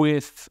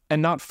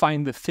and not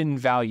find the thin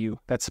value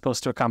that's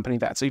supposed to accompany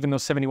that. So even though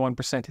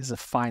 71% is a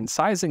fine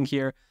sizing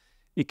here,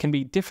 it can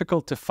be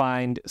difficult to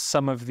find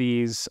some of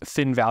these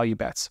thin value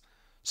bets.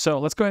 So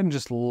let's go ahead and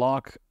just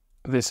lock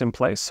this in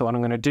place. So what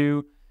I'm going to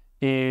do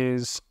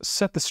is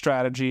set the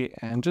strategy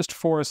and just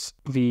force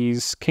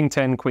these king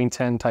 10, queen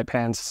 10 type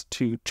hands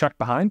to check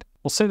behind.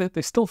 We'll say that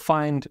they still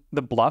find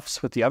the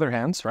bluffs with the other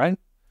hands, right?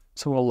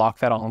 So we'll lock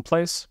that all in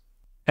place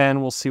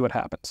and we'll see what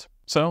happens.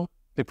 So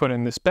they put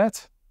in this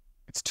bet.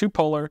 It's too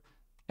polar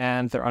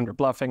and they're under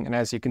bluffing. And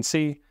as you can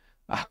see,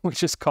 we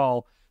just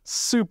call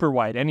super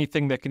wide.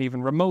 Anything that can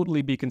even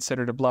remotely be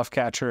considered a bluff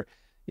catcher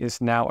is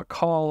now a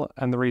call.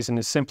 And the reason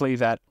is simply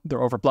that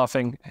they're over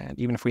bluffing. And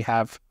even if we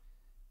have,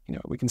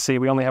 we can see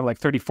we only have like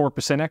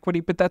 34%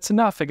 equity, but that's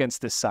enough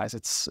against this size.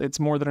 It's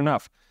more than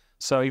enough.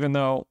 So even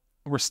though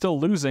we're still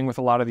losing with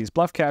a lot of these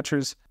bluff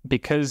catchers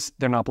because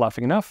they're not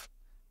bluffing enough,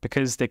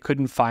 because they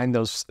couldn't find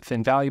those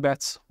thin value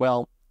bets,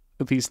 well,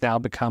 these now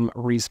become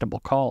reasonable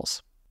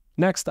calls.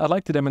 Next, I'd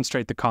like to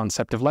demonstrate the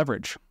concept of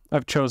leverage.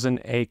 I've chosen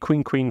a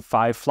queen-queen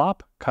 5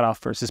 flop, cutoff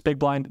versus big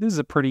blind. This is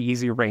a pretty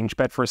easy range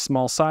bet for a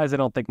small size. I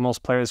don't think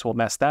most players will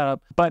mess that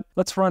up, but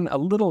let's run a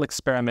little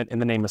experiment in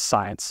the name of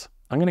science.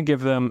 I'm going to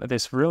give them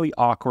this really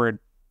awkward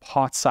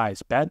pot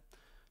size bet.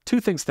 2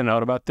 things to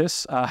note about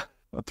this.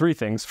 3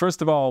 things.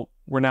 First of all,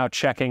 we're now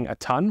checking a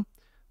ton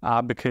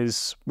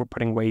because we're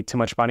putting way too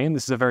much money in.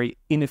 This is a very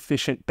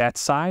inefficient bet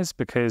size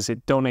because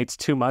it donates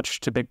too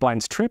much to big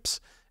blind's trips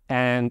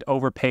and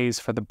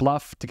overpays for the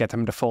bluff to get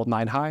them to fold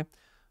 9 high.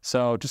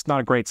 So just not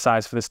a great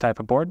size for this type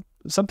of board.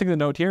 Something to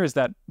note here is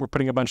that we're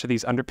putting a bunch of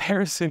these under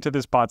pairs into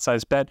this pot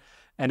size bet.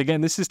 And again,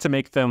 this is to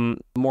make them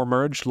more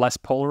merged, less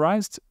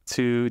polarized,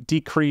 to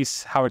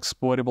decrease how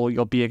exploitable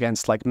you'll be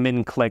against like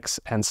min clicks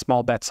and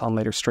small bets on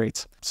later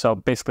streets. So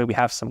basically we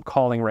have some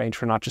calling range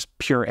for not just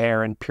pure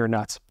air and pure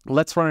nuts.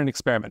 Let's run an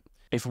experiment.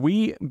 If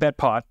we bet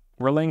pot,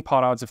 we're laying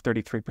pot odds of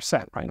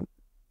 33%, right?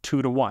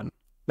 2 to 1.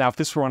 Now, if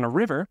this were on a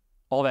river,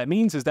 all that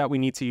means is that we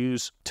need to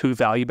use 2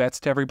 value bets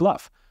to every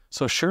bluff.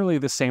 So surely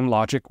the same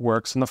logic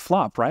works in the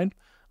flop, right?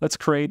 Let's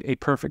create a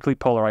perfectly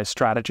polarized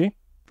strategy.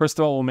 First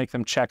of all, we'll make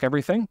them check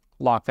everything,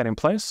 lock that in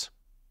place.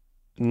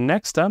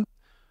 Next up,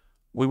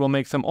 we will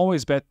make them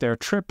always bet their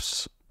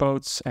trips,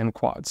 boats, and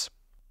quads.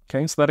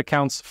 Okay, so that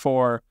accounts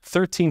for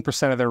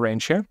 13% of their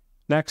range here.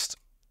 Next,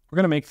 we're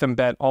going to make them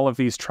bet all of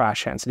these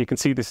trash hands. And you can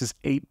see this is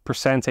 8%,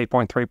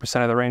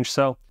 8.3% of the range.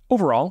 So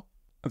overall,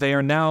 they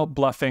are now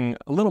bluffing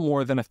a little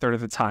more than a third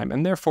of the time.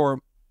 And therefore,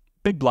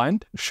 big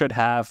blind should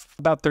have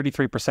about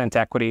 33%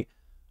 equity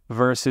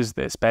versus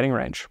this betting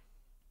range.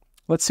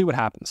 Let's see what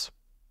happens.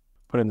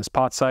 Put in this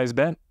pot size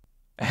bet,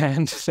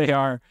 and they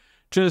are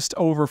just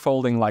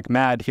overfolding like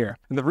mad here.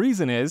 And the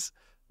reason is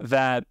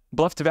that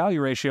bluff to value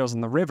ratios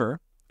in the river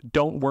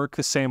don't work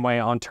the same way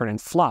on turn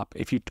and flop.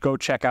 If you go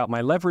check out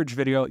my leverage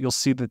video, you'll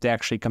see that they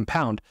actually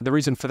compound. The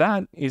reason for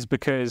that is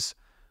because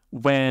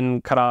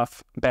when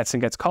cutoff bets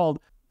and gets called,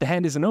 the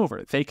hand isn't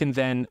over. They can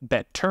then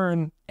bet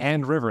turn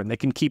and river, and they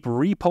can keep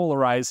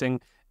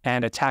repolarizing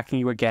and attacking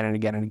you again and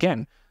again and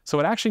again. So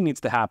what actually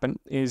needs to happen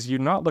is you're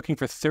not looking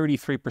for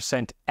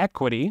 33%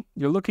 equity,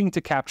 you're looking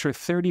to capture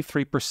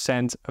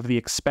 33% of the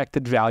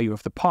expected value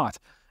of the pot.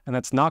 And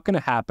that's not going to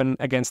happen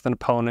against an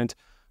opponent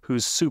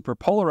who's super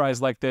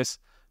polarized like this,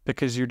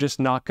 because you're just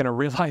not going to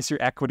realize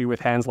your equity with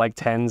hands like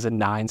 10s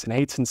and 9s and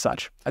 8s and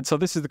such. And so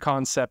this is the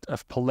concept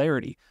of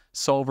polarity.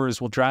 Solvers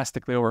will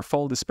drastically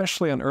overfold,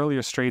 especially on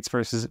earlier straights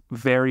versus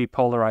very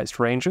polarized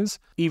ranges,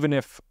 even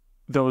if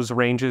those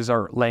ranges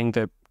are laying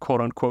the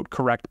quote-unquote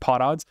correct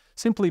pot odds,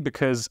 simply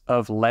because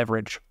of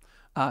leverage.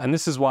 And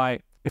this is why,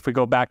 if we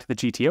go back to the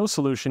GTO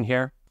solution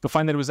here, you'll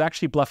find that it was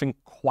actually bluffing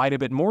quite a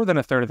bit more than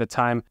a third of the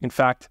time. In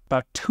fact,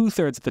 about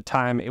 2/3 of the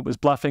time, it was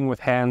bluffing with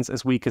hands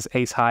as weak as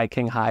ace high,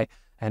 king high,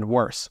 and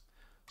worse.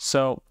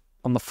 So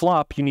on the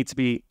flop, you need to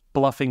be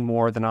bluffing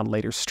more than on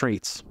later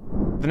straights.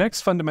 The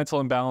next fundamental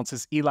imbalance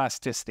is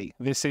elasticity.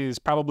 This is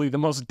probably the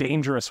most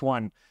dangerous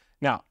one.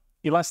 Now,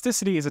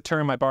 elasticity is a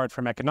term I borrowed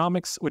from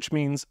economics, which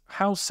means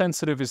how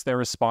sensitive is their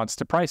response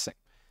to pricing.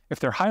 If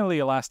they're highly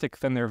elastic,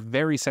 then they're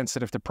very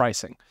sensitive to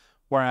pricing.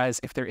 Whereas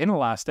if they're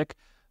inelastic,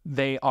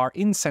 they are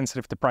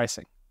insensitive to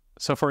pricing.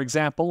 So for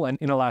example, an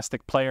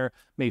inelastic player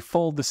may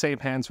fold the same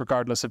hands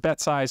regardless of bet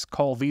size,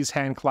 call these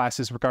hand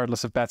classes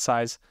regardless of bet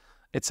size,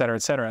 etc.,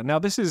 etc. Now,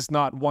 this is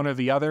not one or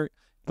the other.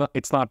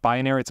 It's not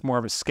binary. It's more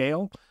of a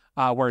scale,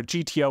 where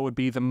GTO would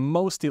be the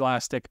most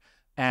elastic,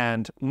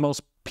 and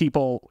most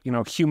people,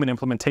 human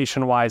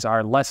implementation-wise,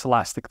 are less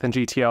elastic than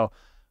GTO,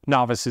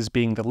 novices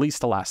being the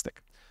least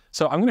elastic.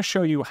 So I'm going to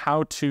show you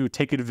how to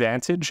take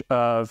advantage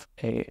of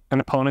an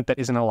opponent that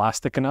isn't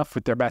elastic enough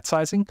with their bet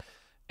sizing,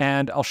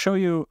 and I'll show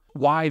you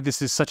why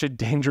this is such a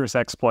dangerous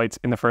exploit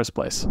in the first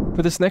place.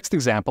 For this next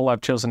example,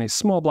 I've chosen a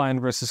small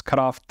blind versus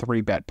cutoff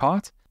 3-bet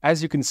pot.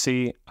 As you can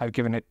see, I've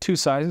given it two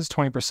sizes,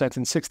 20%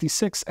 and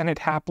 66, and it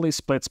happily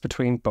splits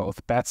between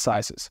both bet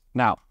sizes.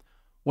 Now,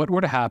 what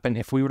were to happen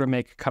if we were to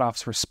make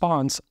cutoff's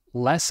response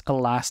less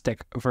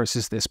elastic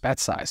versus this bet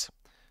size?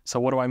 So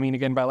what do I mean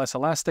again by less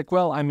elastic?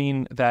 Well, I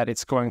mean that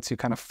it's going to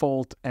kind of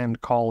fold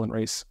and call and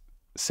raise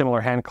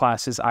similar hand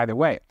classes either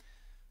way.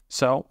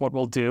 So what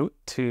we'll do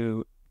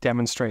to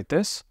demonstrate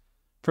this,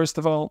 first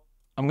of all,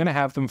 I'm going to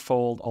have them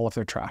fold all of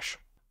their trash.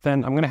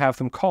 Then I'm going to have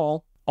them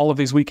call all of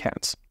these weak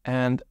hands,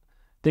 and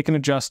they can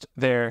adjust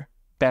their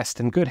best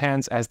and good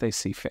hands as they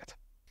see fit.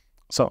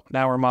 So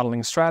now we're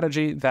modeling a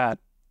strategy that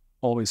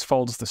always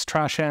folds this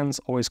trash hands,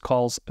 always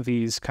calls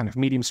these kind of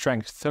medium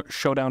strength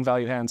showdown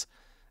value hands,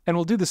 and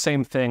we'll do the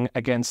same thing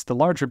against the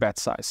larger bet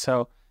size.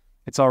 So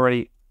it's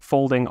already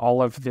folding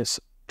all of this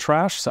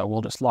trash, so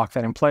we'll just lock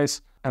that in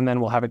place, and then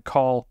we'll have it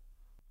call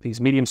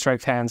these medium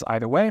strength hands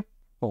either way,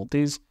 fold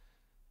these.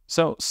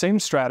 So same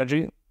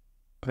strategy,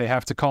 they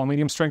have to call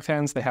medium strength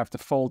hands, they have to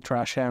fold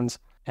trash hands,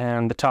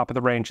 and the top of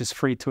the range is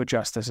free to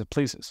adjust as it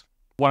pleases.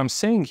 What I'm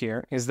saying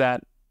here is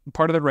that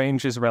part of the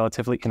range is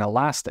relatively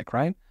inelastic,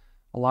 right?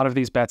 A lot of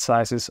these bet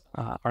sizes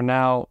are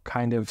now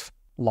kind of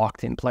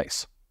locked in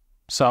place.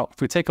 So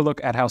if we take a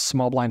look at how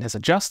small blind has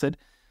adjusted,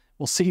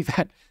 we'll see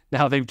that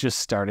now they've just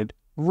started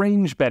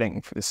range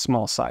betting for this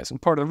small size.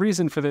 And part of the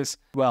reason for this,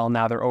 well,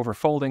 now they're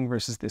overfolding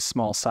versus this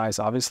small size,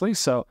 obviously.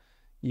 So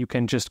you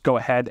can just go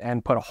ahead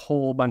and put a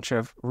whole bunch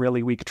of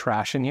really weak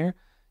trash in here.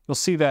 You'll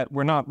see that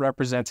we're not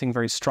representing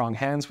very strong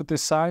hands with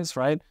this size,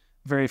 right?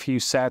 Very few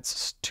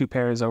sets, two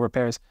pairs, over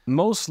pairs.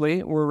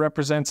 Mostly we're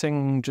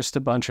representing just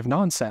a bunch of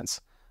nonsense.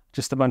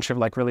 Just a bunch of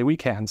like really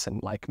weak hands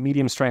and like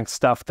medium strength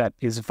stuff that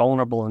is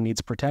vulnerable and needs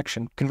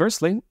protection.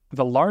 Conversely,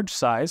 the large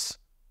size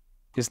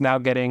is now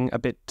getting a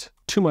bit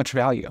too much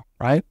value,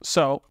 right?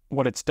 So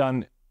what it's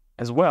done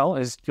as well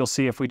is, you'll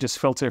see if we just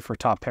filter for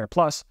top pair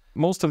plus,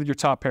 most of your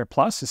top pair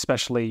plus,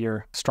 especially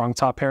your strong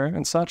top pair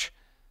and such,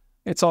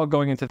 it's all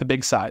going into the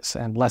big size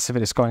and less of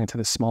it is going into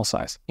the small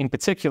size. In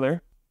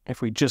particular,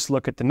 if we just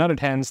look at the nutted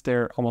hands,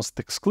 they're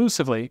almost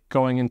exclusively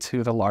going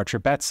into the larger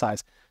bet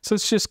size. So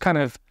it's just kind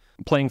of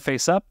playing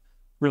face up.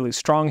 Really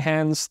strong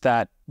hands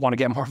that want to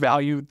get more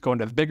value go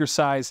into the bigger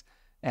size,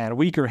 and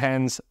weaker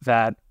hands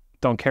that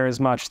don't care as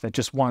much, that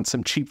just want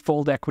some cheap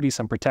fold equity,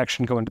 some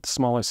protection, go into the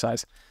smaller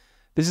size.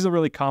 This is a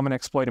really common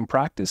exploit in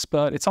practice,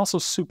 but it's also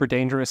super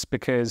dangerous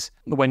because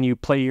when you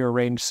play your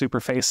range super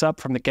face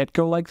up from the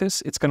get-go like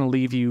this, it's going to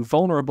leave you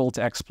vulnerable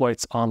to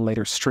exploits on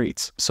later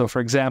streets. So for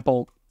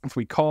example, if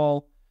we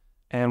call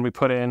and we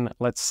put in,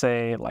 let's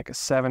say like a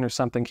 7 or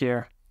something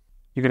here,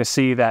 you're going to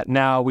see that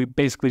now we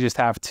basically just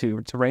have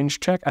to range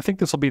check. I think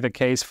this will be the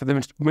case for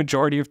the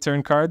majority of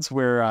turn cards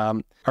where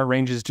our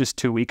range is just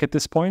too weak at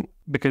this point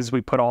because we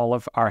put all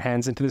of our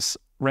hands into this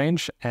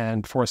range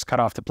and force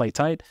cutoff to play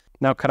tight.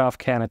 Now cutoff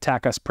can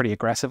attack us pretty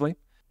aggressively.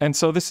 And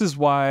so this is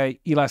why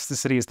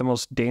elasticity is the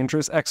most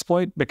dangerous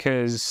exploit,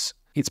 because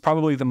it's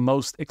probably the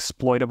most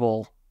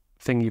exploitable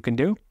thing you can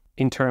do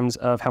in terms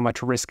of how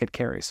much risk it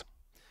carries.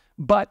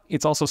 But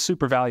it's also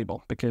super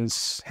valuable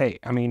because, hey,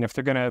 I mean, if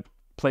they're going to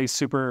play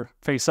super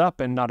face up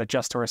and not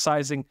adjust to our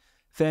sizing,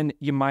 then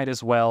you might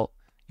as well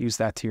use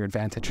that to your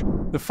advantage.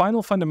 The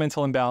final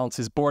fundamental imbalance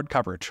is board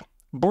coverage.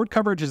 Board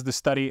coverage is the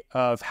study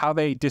of how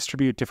they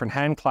distribute different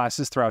hand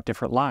classes throughout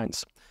different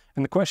lines.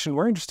 And the question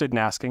we're interested in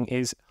asking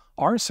is,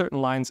 are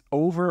certain lines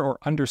over or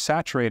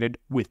undersaturated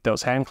with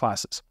those hand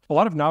classes? A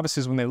lot of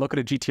novices, when they look at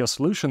a GTO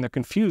solution, they're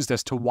confused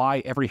as to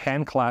why every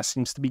hand class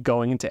seems to be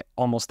going into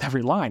almost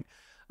every line.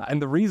 And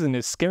the reason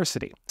is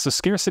scarcity. So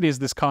scarcity is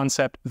this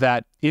concept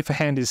that if a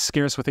hand is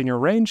scarce within your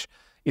range,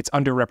 it's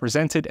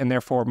underrepresented and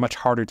therefore much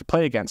harder to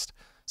play against.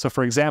 So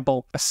for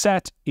example, a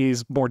set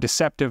is more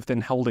deceptive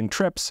than holding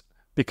trips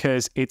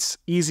because it's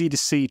easy to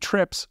see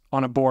trips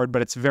on a board,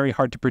 but it's very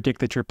hard to predict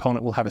that your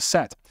opponent will have a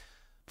set.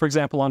 For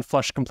example, on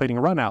flush completing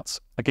runouts,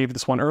 I gave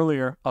this one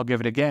earlier, I'll give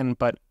it again,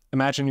 but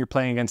imagine you're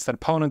playing against an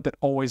opponent that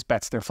always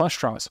bets their flush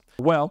draws.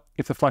 Well,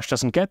 if the flush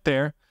doesn't get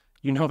there,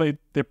 you know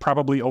they're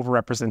probably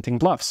overrepresenting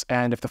bluffs.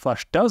 And if the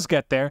flush does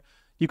get there,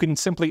 you can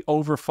simply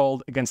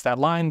overfold against that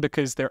line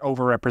because they're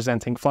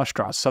overrepresenting flush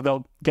draws. So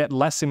they'll get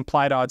less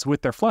implied odds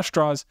with their flush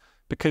draws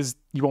because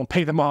you won't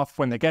pay them off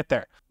when they get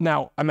there.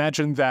 Now,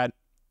 imagine that,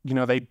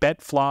 they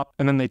bet flop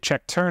and then they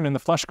check turn and the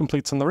flush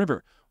completes on the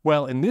river.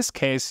 Well, in this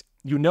case,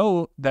 you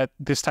know that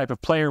this type of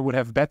player would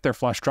have bet their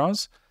flush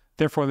draws,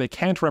 therefore they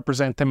can't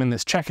represent them in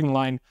this checking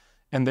line,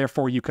 and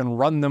therefore you can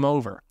run them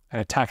over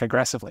and attack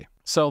aggressively.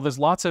 So there's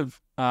lots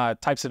of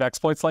types of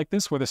exploits like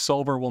this where the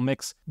solver will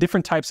mix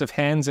different types of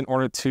hands in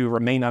order to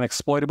remain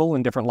unexploitable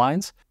in different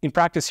lines. In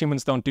practice,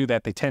 humans don't do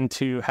that. They tend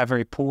to have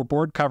very poor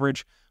board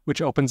coverage,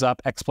 which opens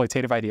up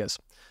exploitative ideas.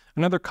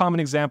 Another common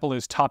example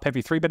is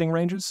top-heavy 3-betting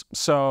ranges.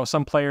 So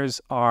some players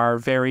are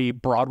very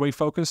Broadway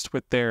focused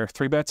with their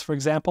 3-bets, for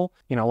example.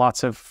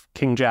 Lots of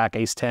King Jack,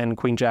 Ace 10,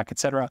 Queen Jack,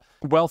 etc.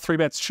 Well,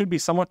 3-bets should be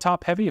somewhat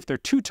top-heavy. If they're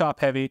too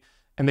top-heavy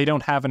and they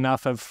don't have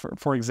enough of,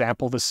 for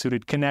example, the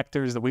suited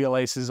connectors, the wheel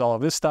aces, all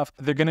of this stuff,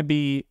 they're going to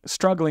be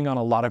struggling on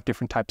a lot of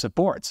different types of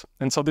boards.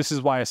 And so this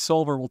is why a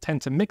solver will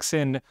tend to mix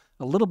in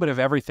a little bit of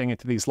everything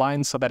into these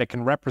lines so that it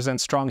can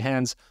represent strong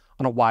hands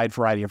on a wide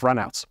variety of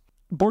runouts.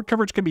 Board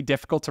coverage can be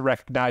difficult to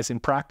recognize in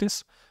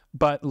practice,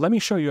 but let me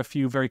show you a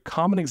few very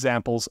common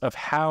examples of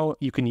how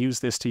you can use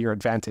this to your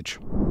advantage.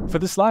 For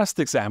this last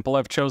example,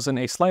 I've chosen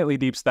a slightly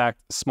deep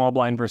stacked small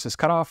blind versus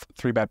cutoff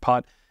 3-bet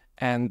pot,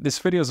 and this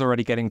video is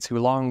already getting too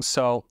long,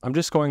 so I'm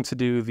just going to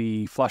do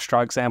the flush draw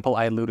example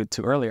I alluded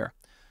to earlier.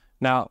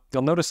 Now,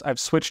 you'll notice I've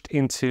switched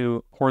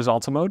into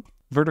horizontal mode.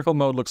 Vertical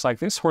mode looks like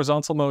this.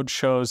 Horizontal mode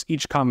shows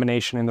each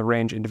combination in the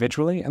range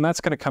individually, and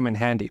that's going to come in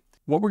handy.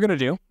 What we're going to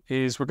do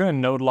is we're going to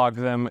node log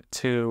them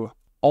to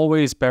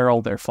always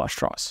barrel their flush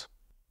draws.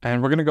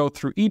 And we're going to go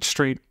through each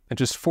street and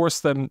just force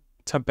them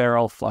to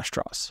barrel flush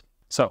draws.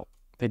 So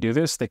they do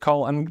this, they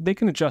call, and they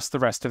can adjust the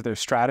rest of their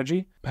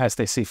strategy as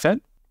they see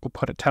fit. We'll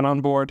put a 10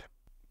 on board,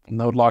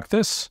 node log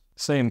this,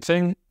 same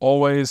thing,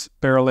 always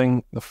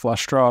barreling the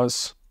flush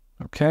draws.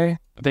 Okay,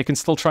 they can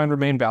still try and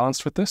remain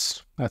balanced with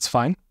this. That's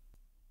fine.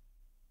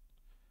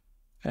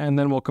 And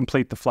then we'll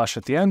complete the flush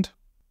at the end.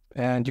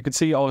 And you can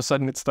see all of a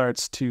sudden it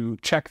starts to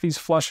check these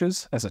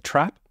flushes as a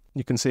trap.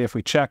 You can see if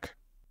we check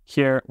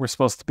here, we're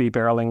supposed to be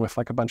barreling with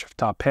like a bunch of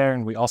top pair,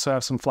 and we also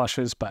have some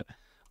flushes, but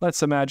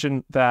let's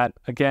imagine that,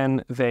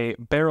 again, they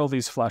barrel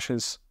these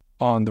flushes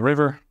on the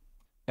river.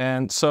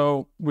 And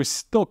so we're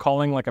still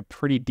calling like a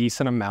pretty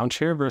decent amount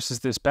here versus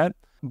this bet.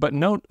 But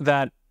note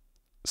that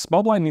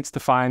small blind needs to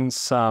find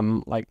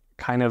some like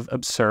kind of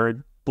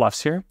absurd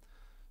bluffs here.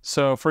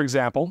 So for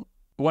example,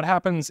 what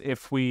happens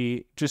if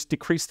we just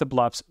decrease the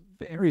bluffs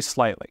very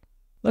slightly?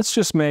 Let's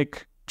just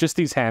make just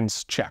these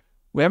hands check.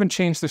 We haven't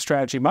changed the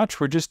strategy much.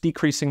 We're just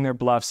decreasing their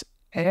bluffs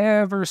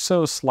ever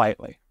so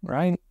slightly,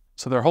 right?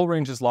 So their whole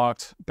range is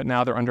locked, but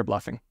now they're under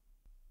bluffing.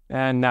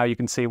 And now you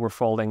can see we're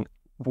folding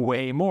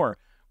way more.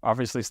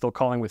 Obviously still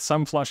calling with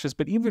some flushes,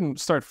 but even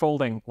start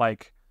folding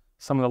like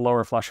some of the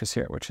lower flushes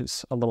here, which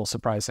is a little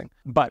surprising.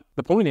 But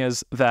the point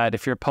is that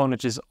if your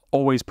opponent is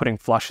always putting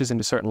flushes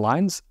into certain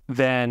lines,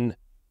 then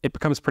it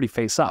becomes pretty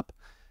face up.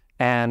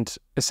 And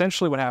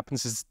essentially what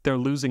happens is they're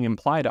losing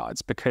implied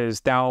odds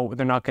because now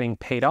they're not getting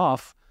paid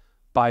off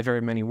by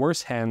very many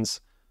worse hands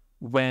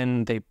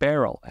when they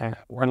barrel,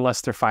 or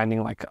unless they're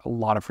finding like a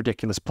lot of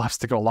ridiculous bluffs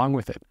to go along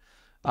with it.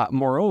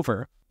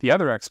 Moreover, the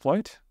other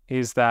exploit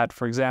is that,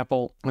 for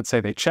example, let's say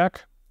they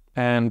check,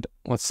 and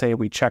let's say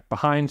we check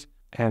behind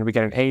and we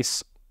get an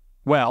ace.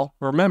 Well,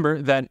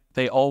 remember that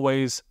they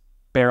always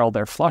barrel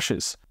their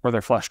flushes or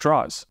their flush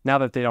draws. Now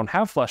that they don't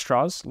have flush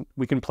draws,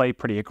 we can play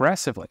pretty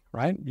aggressively,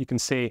 right? You can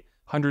see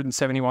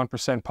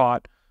 171%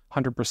 pot,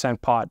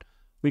 100% pot.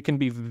 We can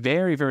be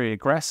very, very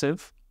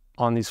aggressive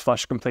on these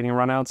flush completing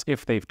runouts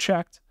if they've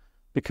checked,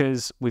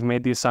 because we've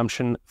made the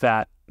assumption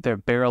that they're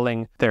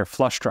barreling their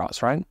flush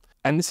draws, right?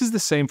 And this is the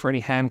same for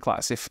any hand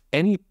class. If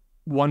any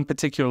one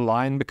particular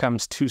line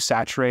becomes too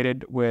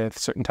saturated with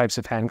certain types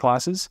of hand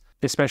classes,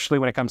 especially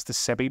when it comes to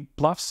semi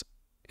bluffs,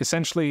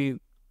 essentially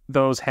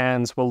those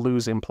hands will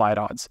lose implied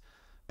odds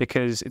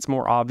because it's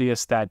more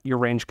obvious that your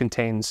range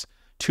contains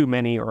too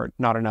many or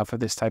not enough of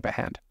this type of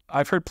hand.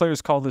 I've heard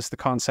players call this the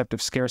concept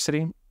of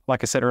scarcity.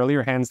 Like I said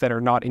earlier, hands that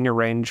are not in your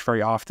range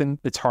very often,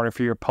 it's harder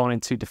for your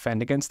opponent to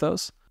defend against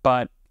those.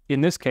 But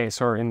in this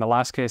case, or in the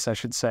last case, I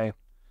should say,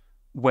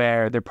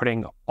 where they're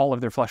putting all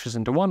of their flushes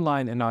into one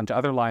line and onto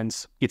other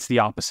lines, it's the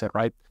opposite,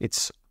 right?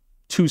 It's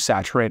too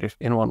saturated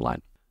in one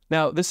line.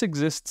 Now, this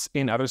exists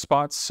in other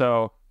spots.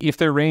 So if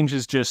their range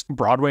is just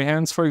Broadway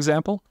hands, for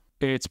example,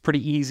 it's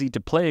pretty easy to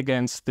play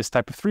against this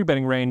type of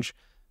 3-betting range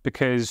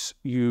because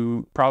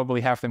you probably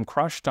have them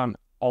crushed on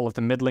all of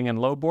the middling and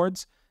low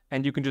boards,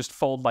 and you can just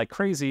fold like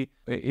crazy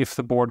if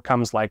the board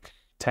comes like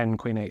 10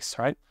 queen ace,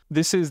 right?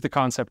 This is the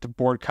concept of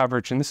board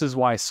coverage, and this is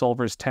why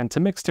solvers tend to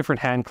mix different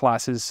hand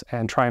classes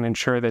and try and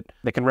ensure that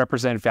they can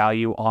represent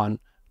value on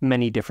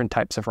many different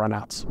types of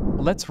runouts.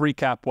 Let's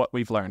recap what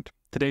we've learned.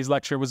 Today's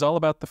lecture was all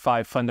about the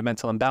 5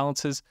 fundamental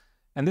imbalances,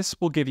 and this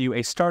will give you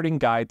a starting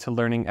guide to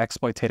learning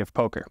exploitative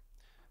poker.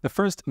 The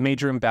first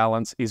major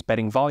imbalance is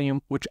betting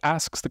volume, which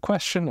asks the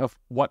question of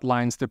what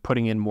lines they're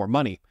putting in more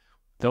money.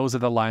 Those are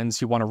the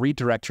lines you want to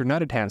redirect your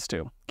nutted hands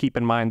to. Keep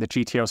in mind that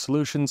GTO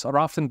solutions are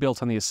often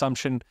built on the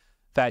assumption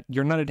that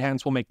your nutted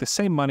hands will make the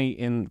same money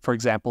in, for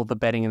example, the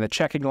betting in the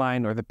checking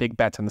line or the big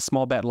bet and the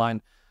small bet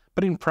line,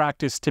 but in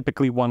practice,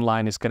 typically one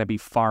line is going to be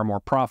far more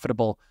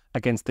profitable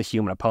against the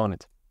human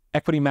opponent.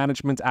 Equity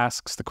management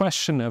asks the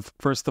question of,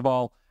 first of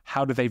all,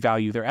 how do they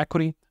value their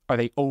equity? Are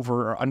they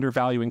over or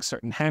undervaluing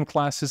certain hand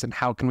classes, and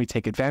how can we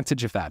take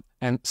advantage of that?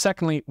 And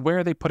secondly, where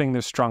are they putting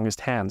their strongest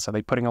hands? Are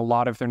they putting a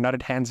lot of their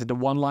nutted hands into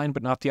one line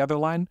but not the other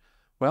line?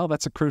 Well,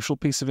 that's a crucial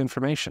piece of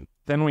information.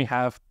 Then we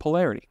have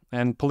polarity,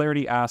 and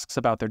polarity asks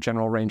about their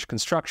general range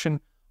construction.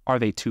 Are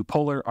they too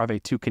polar? Are they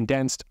too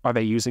condensed? Are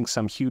they using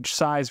some huge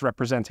size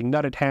representing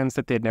nutted hands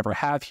that they'd never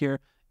have here?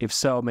 If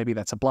so, maybe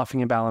that's a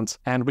bluffing imbalance.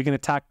 And we can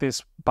attack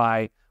this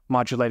by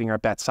modulating our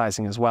bet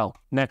sizing as well.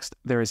 Next,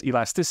 there is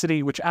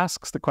elasticity, which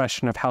asks the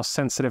question of how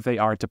sensitive they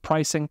are to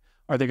pricing.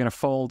 Are they going to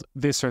fold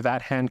this or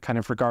that hand kind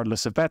of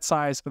regardless of bet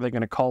size? Are they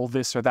going to call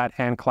this or that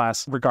hand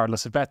class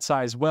regardless of bet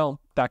size? Well,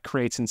 that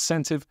creates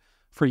incentive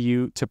for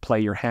you to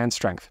play your hand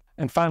strength.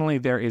 And finally,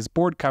 there is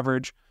board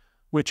coverage,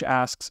 which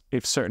asks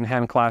if certain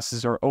hand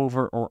classes are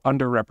over or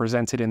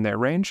underrepresented in their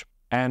range.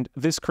 And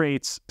this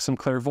creates some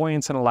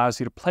clairvoyance and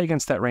allows you to play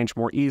against that range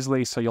more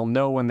easily, so you'll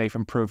know when they've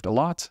improved a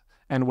lot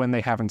and when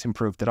they haven't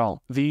improved at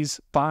all. These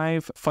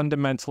 5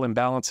 fundamental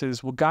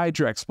imbalances will guide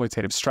your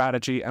exploitative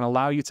strategy and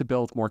allow you to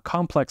build more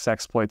complex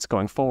exploits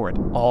going forward.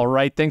 All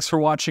right, thanks for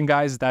watching,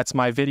 guys. That's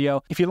my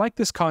video. If you like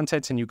this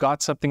content and you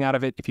got something out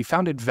of it, if you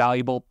found it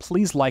valuable,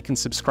 please like and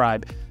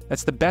subscribe.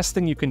 That's the best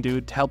thing you can do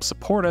to help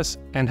support us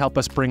and help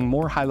us bring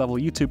more high-level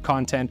YouTube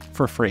content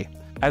for free.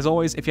 As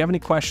always, if you have any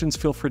questions,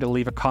 feel free to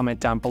leave a comment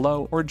down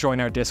below or join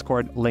our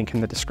Discord, link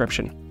in the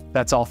description.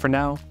 That's all for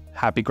now.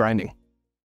 Happy grinding.